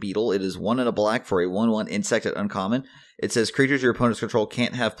Blight Beetle. It is 1 and a black for a 1/1 insect at uncommon. It says creatures your opponents control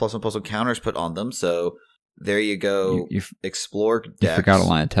can't have +1/+1 counters put on them. So there you go. Explore decks. You forgot a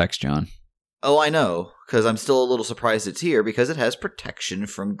line of text, John. Oh, I know, because I'm still a little surprised it's here because it has protection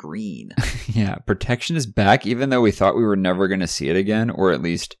from green. Yeah, protection is back, even though we thought we were never going to see it again, or at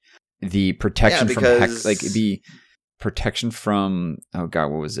least the protection from hex, like the protection from. Oh God,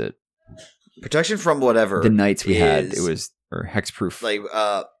 what was it? Protection from whatever the knights we had. It was or hexproof. Like,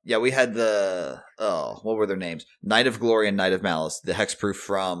 we had what were their names? Knight of Glory and Knight of Malice. The hexproof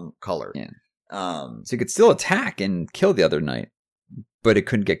from color. Yeah. So you could still attack and kill the other knight, but it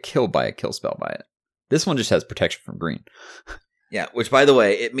couldn't get killed by a kill spell by it. This one just has protection from green. Yeah, which, by the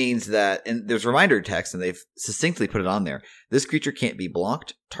way, it means that, and there's reminder text, and they've succinctly put it on there, this creature can't be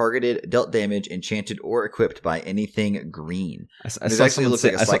blocked, targeted, dealt damage, enchanted, or equipped by anything green. It actually looks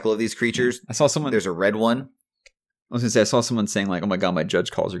like a cycle of these creatures. I saw someone... There's a red one. I was going to say, I saw someone saying, like, oh my God, my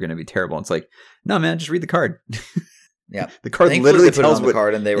judge calls are going to be terrible. And it's like, no, man, just read the card. Yeah. The card literally tells what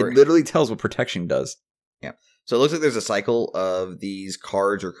card, and it literally tells what protection does. Yeah. So it looks like there's a cycle of these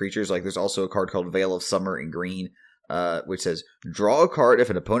cards or creatures. Like, there's also a card called Veil of Summer in green, which says, draw a card if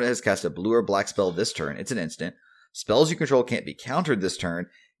an opponent has cast a blue or black spell this turn. It's an instant. Spells you control can't be countered this turn,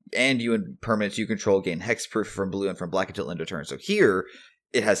 and you and permanents you control gain hexproof from blue and from black until end of turn. So here,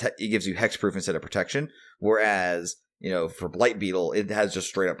 it gives you hexproof instead of protection, whereas, for Blight Beetle, it has just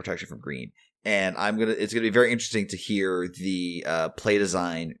straight up protection from green. And it's gonna be very interesting to hear the play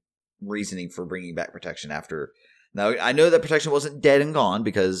design reasoning for bringing back protection after. Now, I know that protection wasn't dead and gone,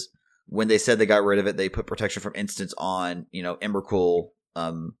 because when they said they got rid of it, they put protection from instants on, Emrakul,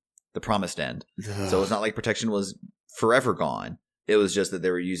 the Promised End. Ugh. So it's not like protection was forever gone. It was just that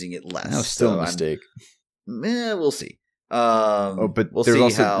they were using it less. That was still a mistake. We'll see. But we'll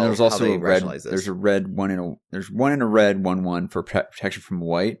there's see also they a red. rationalize this. There's a red one there's one in a red 1/1 for protection from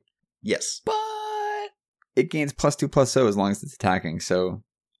white. Yes, but it gains +2/+0 as long as it's attacking. So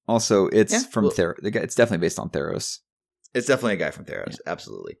also it's from Theros. It's definitely based on Theros. It's definitely a guy from Theros. Yeah.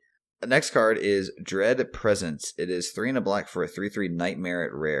 Absolutely. The next card is Dread Presence. It is 3 and a black for a 3/3 Nightmare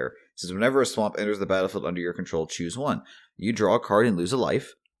at rare. It says whenever a swamp enters the battlefield under your control, choose one. You draw a card and lose a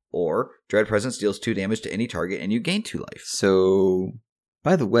life, Or Dread Presence deals 2 damage to any target and you gain 2 life. So,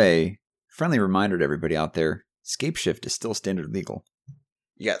 by the way, friendly reminder to everybody out there, Scape Shift is still standard legal.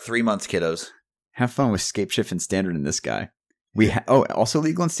 You got 3 months, kiddos. Have fun with Scape Shift and standard in this guy. Also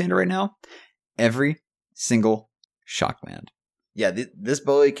legal and standard right now? Every single shock land. Yeah, this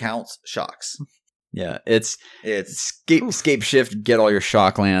boy counts shocks. Yeah, it's Oof. Scape Shift, get all your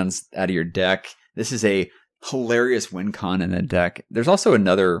shock lands out of your deck. This is a hilarious win con in the deck. There's also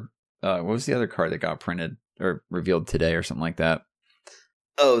another, what was the other card that got printed or revealed today or something like that?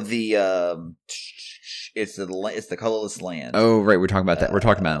 Oh, it's the colorless land. Oh, right, we're talking about that. We're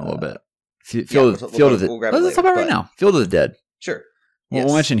talking about it in a little bit. Field of the Let's talk about it right now. Field of the Dead. Sure.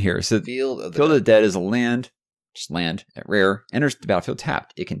 We'll mention here. So Field of the Dead is a land, just land at rare, enters the battlefield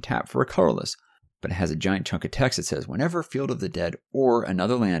tapped. It can tap for a colorless, but it has a giant chunk of text that says, whenever Field of the Dead or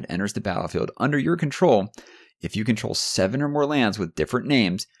another land enters the battlefield under your control, if you control 7 or more lands with different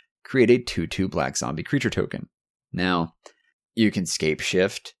names, create a 2/2 black zombie creature token. Now, you can Scape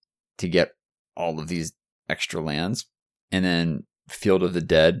Shift to get all of these extra lands, and then Field of the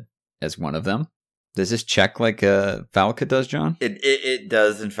Dead as one of them. Does this check like Valakut does, John? It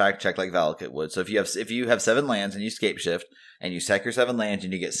does, in fact, check like Valakut would. So if you have 7 lands and you Scape Shift, and you sack your 7 lands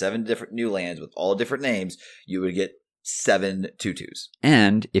and you get 7 different new lands with all different names, you would get 7 2/2s.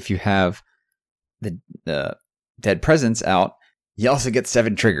 And if you have the Dead Presence out, you also get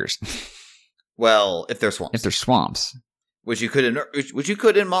 7 triggers. Well, if they're swamps. If they're swamps. Which you could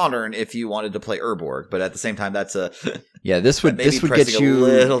in Modern if you wanted to play Urborg, but at the same time, that's a yeah. This would get you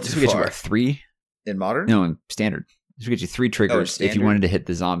about 3 in Modern. No, in Standard. This would get you 3 triggers if you wanted to hit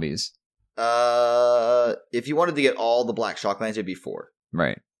the zombies. If you wanted to get all the black shock lands, it'd be 4.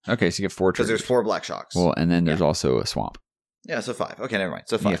 Right. Okay, so you get 4 triggers. Because there's 4 black shocks. Well, and then there's also a swamp. Yeah, so 5. Okay, never mind.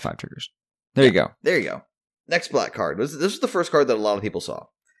 So 5. You get 5 triggers. There you go. There you go. Next black card. This was the first card that a lot of people saw.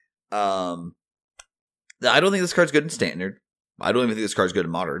 I don't think this card's good in Standard. I don't even think this card's good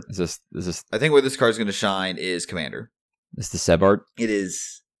in Modern. Is this? I think where this card's going to shine is Commander. Is the Seb art? It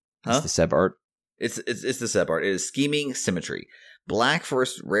is. Huh? It's the Seb art. It's the Seb art. It is Scheming Symmetry. Black for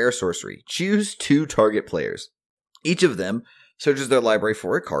rare sorcery. Choose 2 target players. Each of them searches their library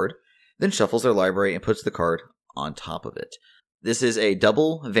for a card, then shuffles their library and puts the card on top of it. This is a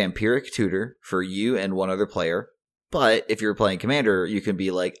double vampiric tutor for you and one other player. But if you're playing Commander, you can be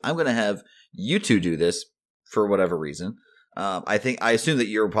like, I'm going to have you 2 do this for whatever reason. I assume that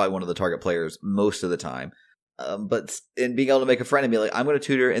you're probably one of the target players most of the time. But in being able to make a friend and be like, I'm going to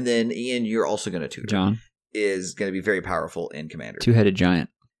tutor, and then Ian, you're also going to tutor. John is going to be very powerful in Commander. 2-headed giant.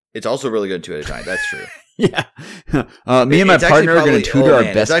 It's also really good in 2-headed giant. That's true. Yeah. Me and my partner are going to tutor our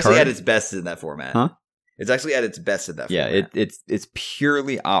best It's actually card. at its best in that format. Huh? It's actually at its best in that format. Yeah, it's pure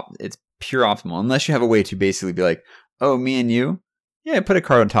optimal. Unless you have a way to basically be like, oh, me and you? Yeah, put a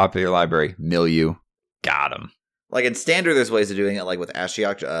card on top of your library. Mill you. Got him. Like in Standard, there's ways of doing it, like with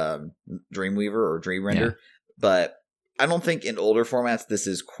Ashiok, Dreamweaver, or Dreamrender. Yeah. But I don't think in older formats this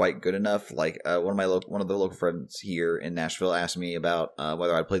is quite good enough. Like one of the local friends here in Nashville asked me about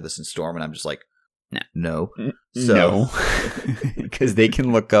whether I'd play this in Storm, and I'm just like, no. No. Because they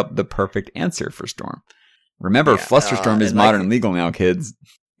can look up the perfect answer for Storm. Remember, Flusterstorm is modern legal now, kids.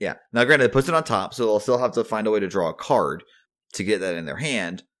 Yeah. Now, granted, it puts it on top, so they'll still have to find a way to draw a card to get that in their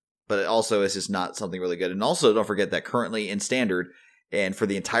hand. But it also is just not something really good. And also, don't forget that currently in Standard, and for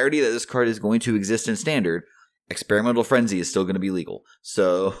the entirety that this card is going to exist in Standard, Experimental Frenzy is still going to be legal.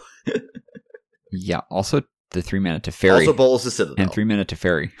 So, yeah. Also, the 3-mana Teferi. Also, Bolas the Citadel. And 3-mana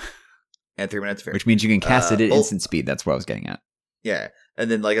Teferi. Which means you can cast it at instant speed. That's what I was getting at. Yeah. And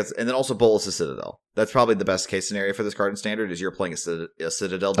then also Bolas the Citadel. That's probably the best case scenario for this card in Standard, is you're playing a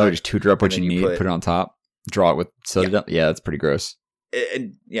Citadel deck. Oh, just tutor up what you need, put it on top, draw it with Citadel. Yeah, that's pretty gross.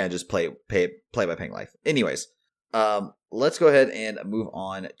 And yeah, just play by paying life. Anyways, let's go ahead and move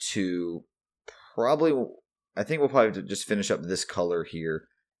on to I think we'll probably just finish up this color here.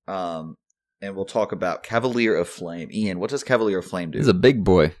 And we'll talk about Cavalier of Flame. Ian, what does Cavalier of Flame do? It's a big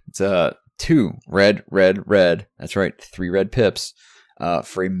boy. It's 2 red, red, red. That's right, 3 red pips.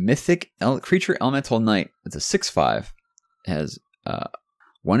 For a mythic creature elemental knight. It's a 6/5. It has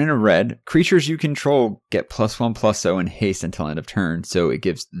 1 in a red. Creatures you control get +1/+0 and haste until end of turn. So it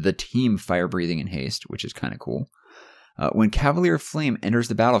gives the team fire breathing and haste, which is kind of cool. When Cavalier of Flame enters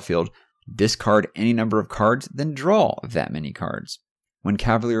the battlefield, discard any number of cards, then draw that many cards. When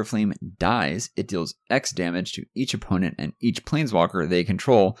Cavalier of Flame dies, it deals X damage to each opponent and each planeswalker they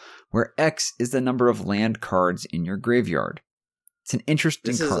control, where X is the number of land cards in your graveyard. It's an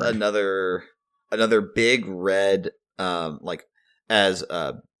interesting card. This is another big red, as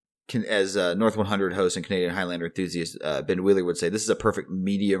North 100 host and Canadian Highlander enthusiast Ben Wheeler would say, this is a perfect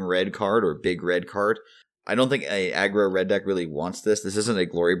medium red card or big red card. I don't think a aggro red deck really wants this. This isn't a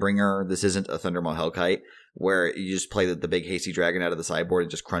Glorybringer. This isn't a Thundermaw Hellkite where you just play the big hasty dragon out of the sideboard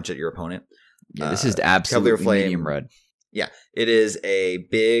and just crunch at your opponent. Yeah, this is absolutely medium red. Yeah, it is a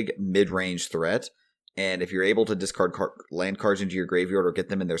big mid-range threat. And if you're able to discard land cards into your graveyard or get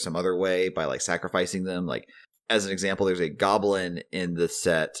them in there some other way by like sacrificing them, like as an example, there's a goblin in the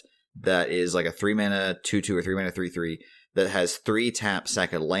set that is like a 3-mana 2/2 or 3-mana 3/3 that has 3 tap,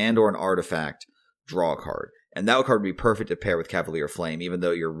 sack a land or an artifact, draw a card. And that card would be perfect to pair with Cavalier Flame, even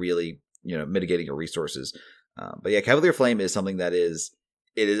though you're really, mitigating your resources. But yeah, Cavalier Flame is something that is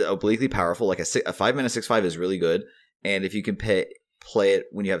obliquely powerful. Like a 5-mana 6/5 is really good. And if you can play it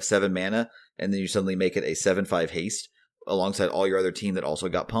when you have 7 mana, and then you suddenly make it a 7/5 haste alongside all your other team that also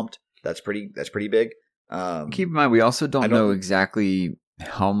got pumped, that's pretty big. Keep in mind, we also don't know exactly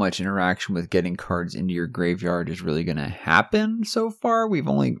how much interaction with getting cards into your graveyard is really going to happen so far. We're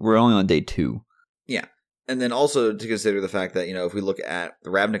only on day 2. Yeah. And then also to consider the fact that, if we look at the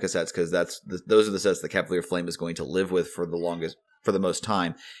Ravnica sets, because those are the sets that Cavalier Flame is going to live with for the most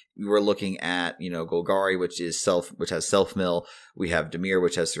time. We're looking at, Golgari, which has Self-Mill. We have Dimir,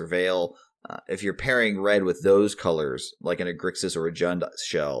 which has Surveil. If you're pairing red with those colors, like in a Grixis or a Jund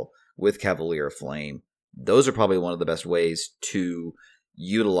shell with Cavalier Flame, those are probably one of the best ways to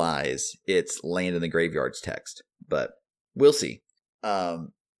utilize its land in the graveyards text. But we'll see.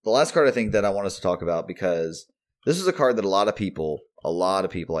 The last card I think that I want us to talk about, because this is a card that a lot of people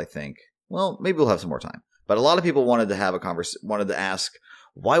I think, well, maybe we'll have some more time, but a lot of people wanted to ask,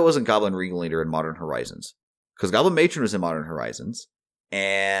 why wasn't Goblin Ringleader in Modern Horizons? Because Goblin Matron was in Modern Horizons,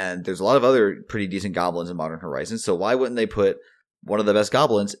 and there's a lot of other pretty decent goblins in Modern Horizons, so why wouldn't they put one of the best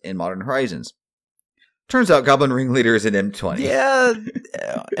goblins in Modern Horizons? Turns out Goblin Ringleader is in M20. Yeah,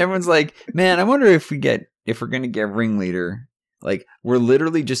 everyone's like, man, I wonder if we're going to get Ringleader. Like, we're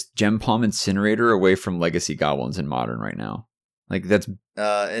literally just Gem Palm Incinerator away from Legacy Goblins in Modern right now. Like, that's...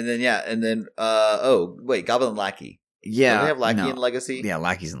 Goblin Lackey. Yeah. Do we have Lackey in Legacy? Yeah,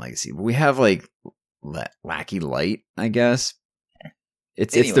 Lackey's in Legacy. But we have, like, Lackey Light, I guess.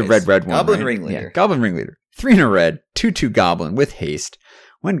 It's the red one, Goblin right? Ringleader. Yeah, Goblin Ringleader. 3 in a red, 2/2 Goblin with haste.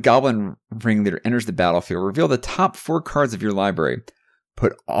 When Goblin Ringleader enters the battlefield, reveal the top 4 cards of your library.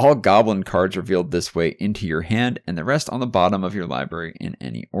 Put all Goblin cards revealed this way into your hand, and the rest on the bottom of your library in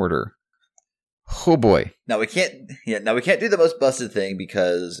any order. Oh boy! Now we can't do the most busted thing,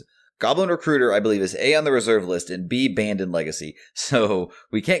 because Goblin Recruiter, I believe, is A on the reserve list and B banned in Legacy. So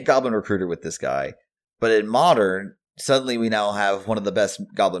we can't Goblin Recruiter with this guy. But in Modern, suddenly we now have one of the best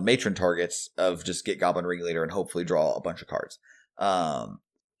Goblin Matron targets of just get Goblin Ringleader and hopefully draw a bunch of cards.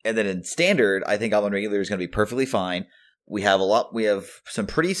 And then in Standard, I think Goblin Ringleader is going to be perfectly fine. We have some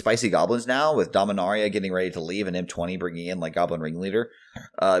pretty spicy goblins now, with Dominaria getting ready to leave and M20 bringing in like Goblin Ringleader.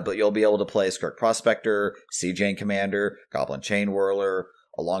 But you'll be able to play Skirk Prospector, Seajane Commander, Goblin Chain Whirler,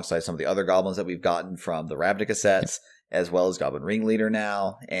 alongside some of the other goblins that we've gotten from the Ravnica sets, as well as Goblin Ringleader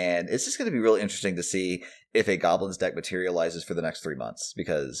now. And it's just going to be really interesting to see if a Goblins deck materializes for the next 3 months,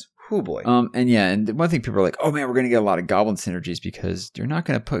 because, whoo boy. And one thing people are like, oh man, we're going to get a lot of Goblin synergies, because you're not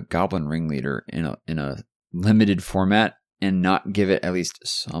going to put Goblin Ringleader in a limited format and not give it at least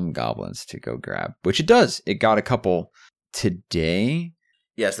some goblins to go grab, which it does. It got a couple today.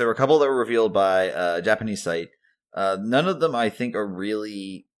 Yes, there were a couple that were revealed by a Japanese site. None of them, I think, are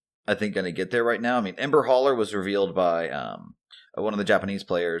really, going to get there right now. I mean, Ember Hauler was revealed by one of the Japanese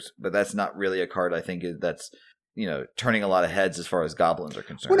players, but that's not really a card I think that's, turning a lot of heads as far as goblins are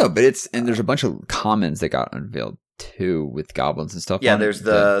concerned. Well, no, but there's a bunch of commons that got unveiled too with goblins and stuff. Yeah, there's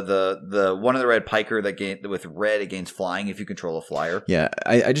the one in the red piker that with red it gains flying if you control a flyer. Yeah,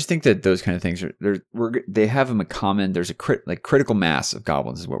 I just think that those kind of things they have them a common. There's a critical mass of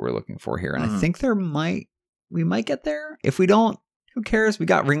goblins is what we're looking for here, and I think we might get there. If we don't, who cares? We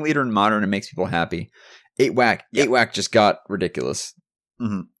got Ringleader in Modern. It makes people happy. 8-whack just got ridiculous.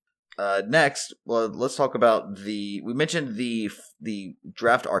 Mm-hmm. Next, well, let's talk about we mentioned the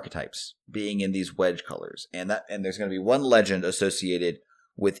draft archetypes being in these wedge colors, and there's going to be one legend associated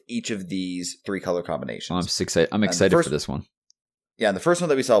with each of these 3 color combinations. I'm excited for this one. Yeah, and the first one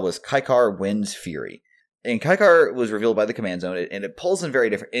that we saw was Kaikar Wind's Fury. And Kaikar was revealed by the command zone, and it pulls in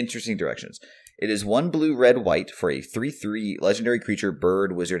very interesting directions. It is 1 blue, red, white for a 3/3 legendary creature,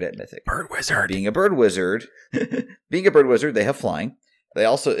 bird, wizard at Mythic. Bird wizard. Being a bird wizard, they have flying. It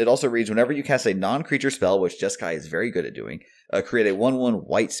also reads, whenever you cast a non-creature spell, which Jeskai is very good at doing, create a 1/1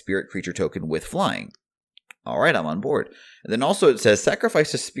 white spirit creature token with flying. All right, I'm on board. And then also it says,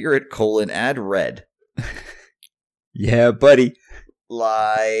 sacrifice a spirit, add red. Yeah, buddy.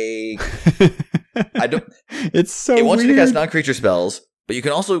 Like, I don't. It's so It wants you to weird. cast non-creature spells, but you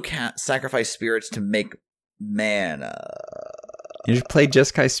can also sacrifice spirits to make mana. You just play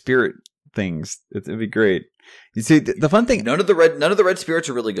Jeskai Spirit things. It'd be great. You see, the fun thing. None of the red spirits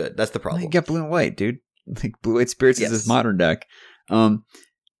are really good. That's the problem. You get blue and white, dude. Like blue white spirits Yes. is this modern deck.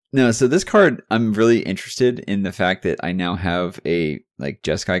 No, so this card, I'm really interested in the fact that I now have a like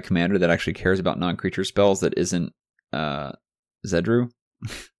Jeskai commander that actually cares about non-creature spells that isn't Zedru,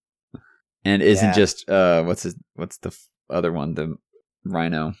 and isn't just what's the other one, the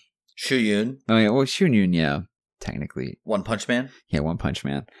Rhino. Shuyun, Oh yeah, well Shunyun, yeah, technically, One Punch Man. yeah, One Punch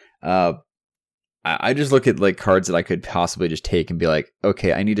Man. I just look at like cards that I could possibly just take and be like,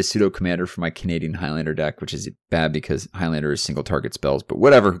 okay, I need a pseudo commander for my Canadian Highlander deck, which is bad because Highlander is single target spells, but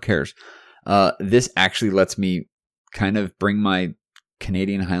whatever, who cares? This actually lets me kind of bring my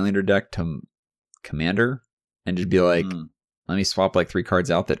Canadian Highlander deck to commander and just be like, let me swap like 3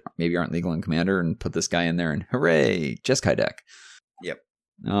 cards out that maybe aren't legal in commander and put this guy in there and hooray, Jeskai deck. Yep.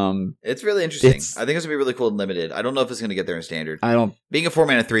 It's really interesting. I think it's gonna be really cool and limited. I don't know if it's gonna get there in standard. I don't. Being a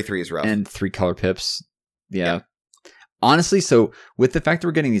 4-mana 3/3 is rough. And 3 color pips. Yeah. Honestly, so with the fact that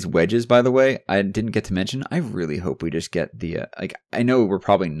we're getting these wedges, by the way, I didn't get to mention, I really hope we just get the, like, I know we're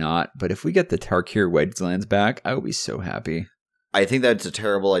probably not, but if we get the Tarkir wedge lands back, I will be so happy. I think that's a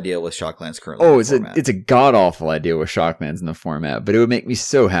terrible idea with Shocklands currently. Oh, it's a god-awful idea with Shocklands in the format, but it would make me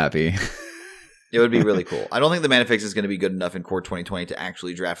so happy. It would be really cool. I don't think the mana fix is going to be good enough in Core 2020 to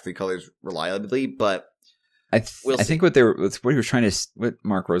actually draft 3 colors reliably, but I we'll see. think what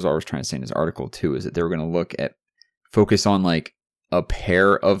Mark Rosar was trying to say in his article too is that they were going to focus on like a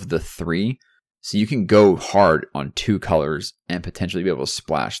pair of the 3, so you can go hard on 2 colors and potentially be able to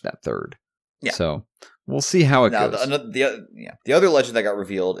splash that 3rd. Yeah. So we'll see how it goes. The other legend that got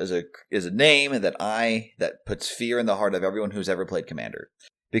revealed is a name that puts fear in the heart of everyone who's ever played Commander.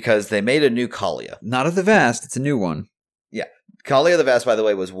 Because they made a new Kaalia. Not of the Vast, it's a new one. Yeah. Kaalia the Vast, by the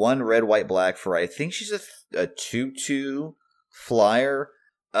way, was 1 red, white, black for, I think she's a 2/2 flyer.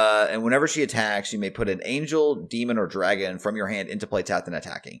 And whenever she attacks, you may put an angel, demon, or dragon from your hand into play tapped and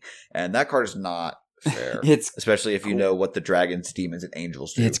attacking. And that card is not fair. Especially if you know what the dragons, demons, and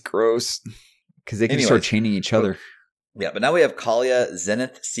angels do. It's gross. Because they can start chaining each other. Yeah, but now we have Kaalia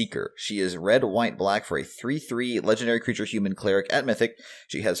Zenith Seeker. She is red, white, black for a 3/3 legendary creature human cleric at Mythic.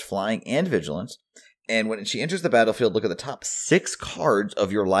 She has flying and vigilance. And when she enters the battlefield, look at the top 6 cards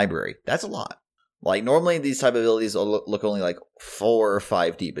of your library. That's a lot. Like, normally these type of abilities look only like 4 or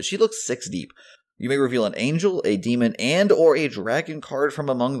 5 deep, but she looks 6 deep. You may reveal an angel, a demon, and or a dragon card from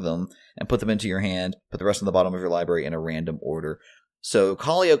among them and put them into your hand. Put the rest on the bottom of your library in a random order. So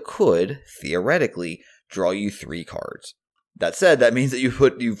Kaalia could, theoretically, draw you 3 cards. That said, that means that you're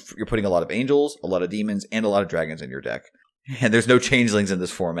putting a lot of angels, a lot of demons, and a lot of dragons in your deck. And there's no changelings in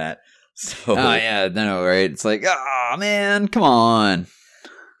this format. So yeah, no, right? It's like, man, come on.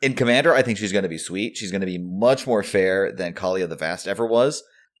 In Commander, I think she's going to be sweet. She's going to be much more fair than Kaalia the Vast ever was.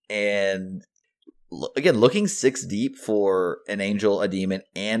 And again, looking 6 deep for an angel, a demon,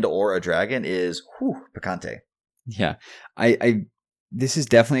 and or a dragon is picante. Yeah, this is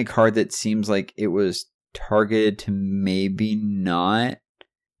definitely a card that seems like it was targeted to maybe not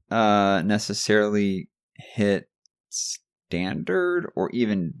necessarily hit standard or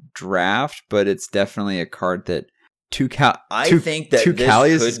even draft, but it's definitely a card that I think that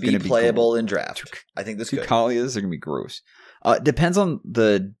this could be playable in draft. I think this 2 Kaalias are going to be gross. Depends on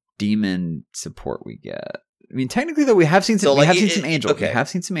the demon support we get. I mean, technically, though, we have seen some angels. Okay. We have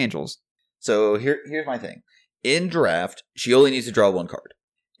seen some angels. So here's my thing. In draft, she only needs to draw 1 card.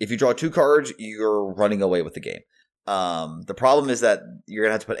 If you draw 2 cards, you're running away with the game. The problem is that you're going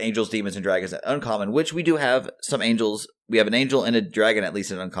to have to put angels, demons, and dragons at uncommon, which we do have some angels. We have an angel and a dragon at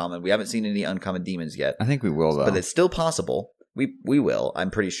least in uncommon. We haven't seen any uncommon demons yet. I think we will, though. But it's still possible. We will, I'm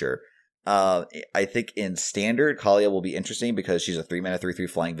pretty sure. I think in standard, Kaalia will be interesting because she's a 3-mana 3/3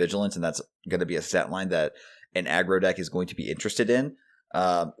 flying vigilance, and that's going to be a stat line that an aggro deck is going to be interested in.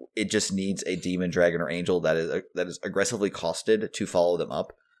 It just needs a demon, dragon, or angel that is aggressively costed to follow them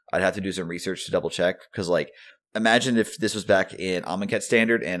up. I'd have to do some research to double check because, like, imagine if this was back in Amonkhet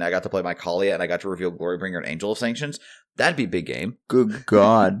Standard and I got to play my Kaalia and I got to reveal Glorybringer and Angel of Sanctions. That'd be big game. Good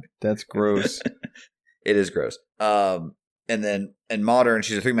God, that's gross. It is gross. And then in Modern,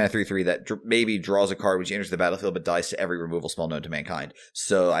 she's a 3-mana 3/3 that maybe draws a card when she enters the battlefield but dies to every removal spell known to mankind.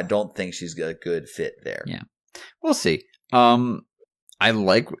 So I don't think she's a good fit there. Yeah, we'll see. I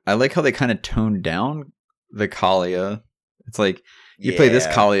like how they kind of toned down the Kaalia. It's like you play this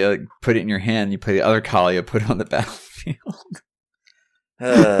Kaalia, put it in your hand. You play the other Kaalia, put it on the battlefield.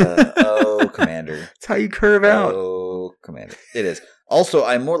 Commander. That's how you curve out. Oh, Commander. It is. Also,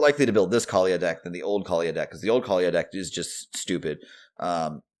 I'm more likely to build this Kaalia deck than the old Kaalia deck, because the old Kaalia deck is just stupid.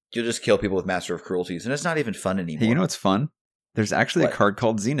 You'll just kill people with Master of Cruelties, and it's not even fun anymore. Hey, you know what's fun? There's actually What? a card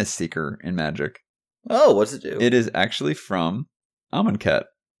called Zenith Seeker in Magic. Oh, what does it do? It is actually from Amonkhet.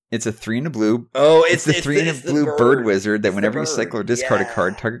 It's a 3 and a blue. Oh, It's the 3 and a blue bird wizard that It's whenever the you bird. cycle or discard a Yeah.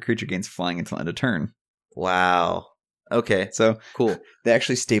 card, target creature gains flying until end of turn. Wow. Okay. So Cool. they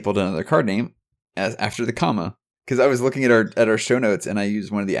actually stapled another card name as after the comma. Because I was looking at our show notes and I used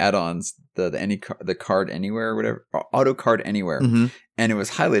one of the add-ons, the card anywhere or whatever, or auto card anywhere, Mm-hmm. and it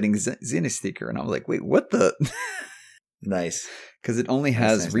was highlighting Zenith Seeker, and I was like, wait, what the? Nice. Because it only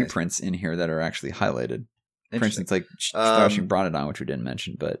has Nice. reprints in here that are actually highlighted. For Interesting. instance, like Thrashing Bronodon, which we didn't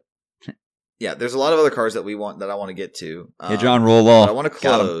mention, but Yeah, there's a lot of other cards that I want to get to. yeah, John, roll law. I want to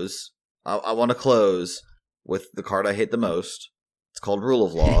Got 'em. close. I want to close with the card I hate the most. It's called Rule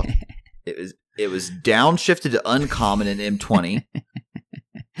of Law. It was downshifted to uncommon in M20,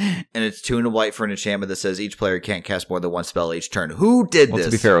 and it's 2 and a white for an enchantment that says each player can't cast more than one spell each turn. Who did Well, this?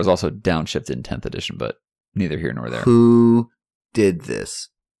 to be fair, it was also downshifted in 10th edition, but neither here nor there. Who did this?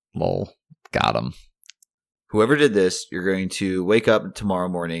 Lol. Got him. Whoever did this, you're going to wake up tomorrow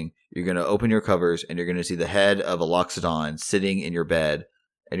morning, you're going to open your covers, and you're going to see the head of a Loxodon sitting in your bed,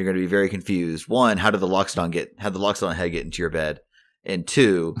 and you're going to be very confused. One, how did the Loxodon head get into your bed? And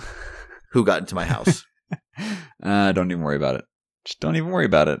two, who got into my house? Don't even worry about it. Just don't even worry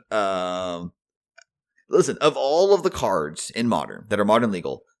about it. Listen, of all of the cards in Modern that are Modern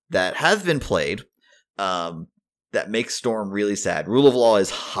legal that have been played, that makes Storm really sad, Rule of Law is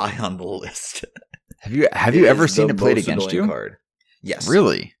high on the list. Have you It ever is seen the it played most against annoying you? Card. Yes.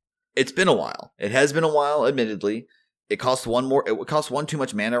 Really? It's been a while. It has been a while, admittedly. It costs one more. It costs one too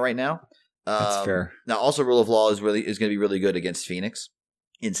much mana right now. That's fair. Now, also, Rule of Law is going to be really good against Phoenix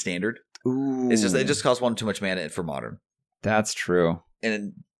in Standard. Ooh. It just costs one too much mana for Modern. That's true.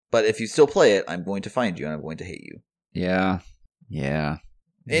 But if you still play it, I'm going to find you and I'm going to hate you. Yeah. Anyways,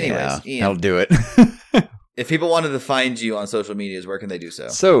 Yeah, Ian. that'll do it. If people wanted to find you on social medias, where can they do so?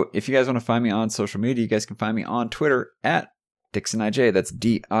 So, if you guys want to find me on social media, you guys can find me on Twitter at DixonIJ. That's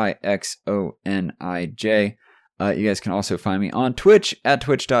DIXONIJ. You guys can also find me on Twitch at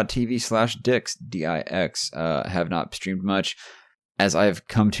twitch.tv/Dix, DIX. Have not streamed much. As I've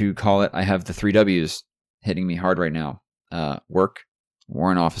come to call it, I have the 3 W's hitting me hard right now. Work,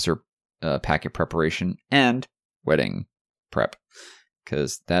 warrant officer packet preparation, and wedding prep.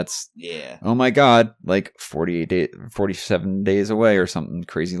 Because that's, oh my god, like 47 days away or something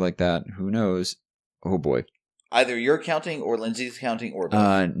crazy like that. Who knows? Oh boy. Either you're counting or Lindsay's counting or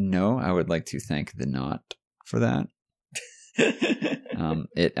both. No, I would like to thank the Knot for that.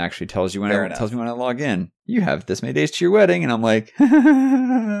 It actually tells you when I log in. You have this many days to your wedding, and I'm like,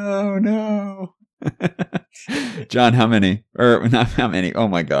 oh no. John, how many? Or not how many? Oh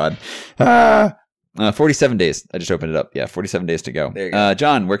my god. 47 days. I just opened it up. Yeah, 47 days to go. There you go.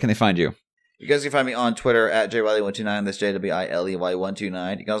 John, where can they find you? You guys can find me on Twitter at JWiley129. That's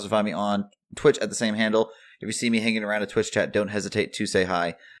JWiley129. You can also find me on Twitch at the same handle. If you see me hanging around a Twitch chat, don't hesitate to say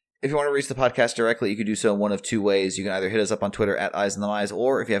hi. If you want to reach the podcast directly, you can do so in one of two ways. You can either hit us up on Twitter at EyesOnTheMize,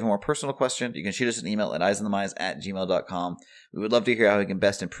 or if you have a more personal question, you can shoot us an email at eyesonthemize@gmail.com. We would love to hear how we can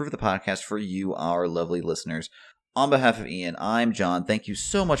best improve the podcast for you, our lovely listeners. On behalf of Ian, I'm John. Thank you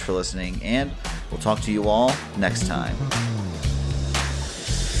so much for listening, and we'll talk to you all next time.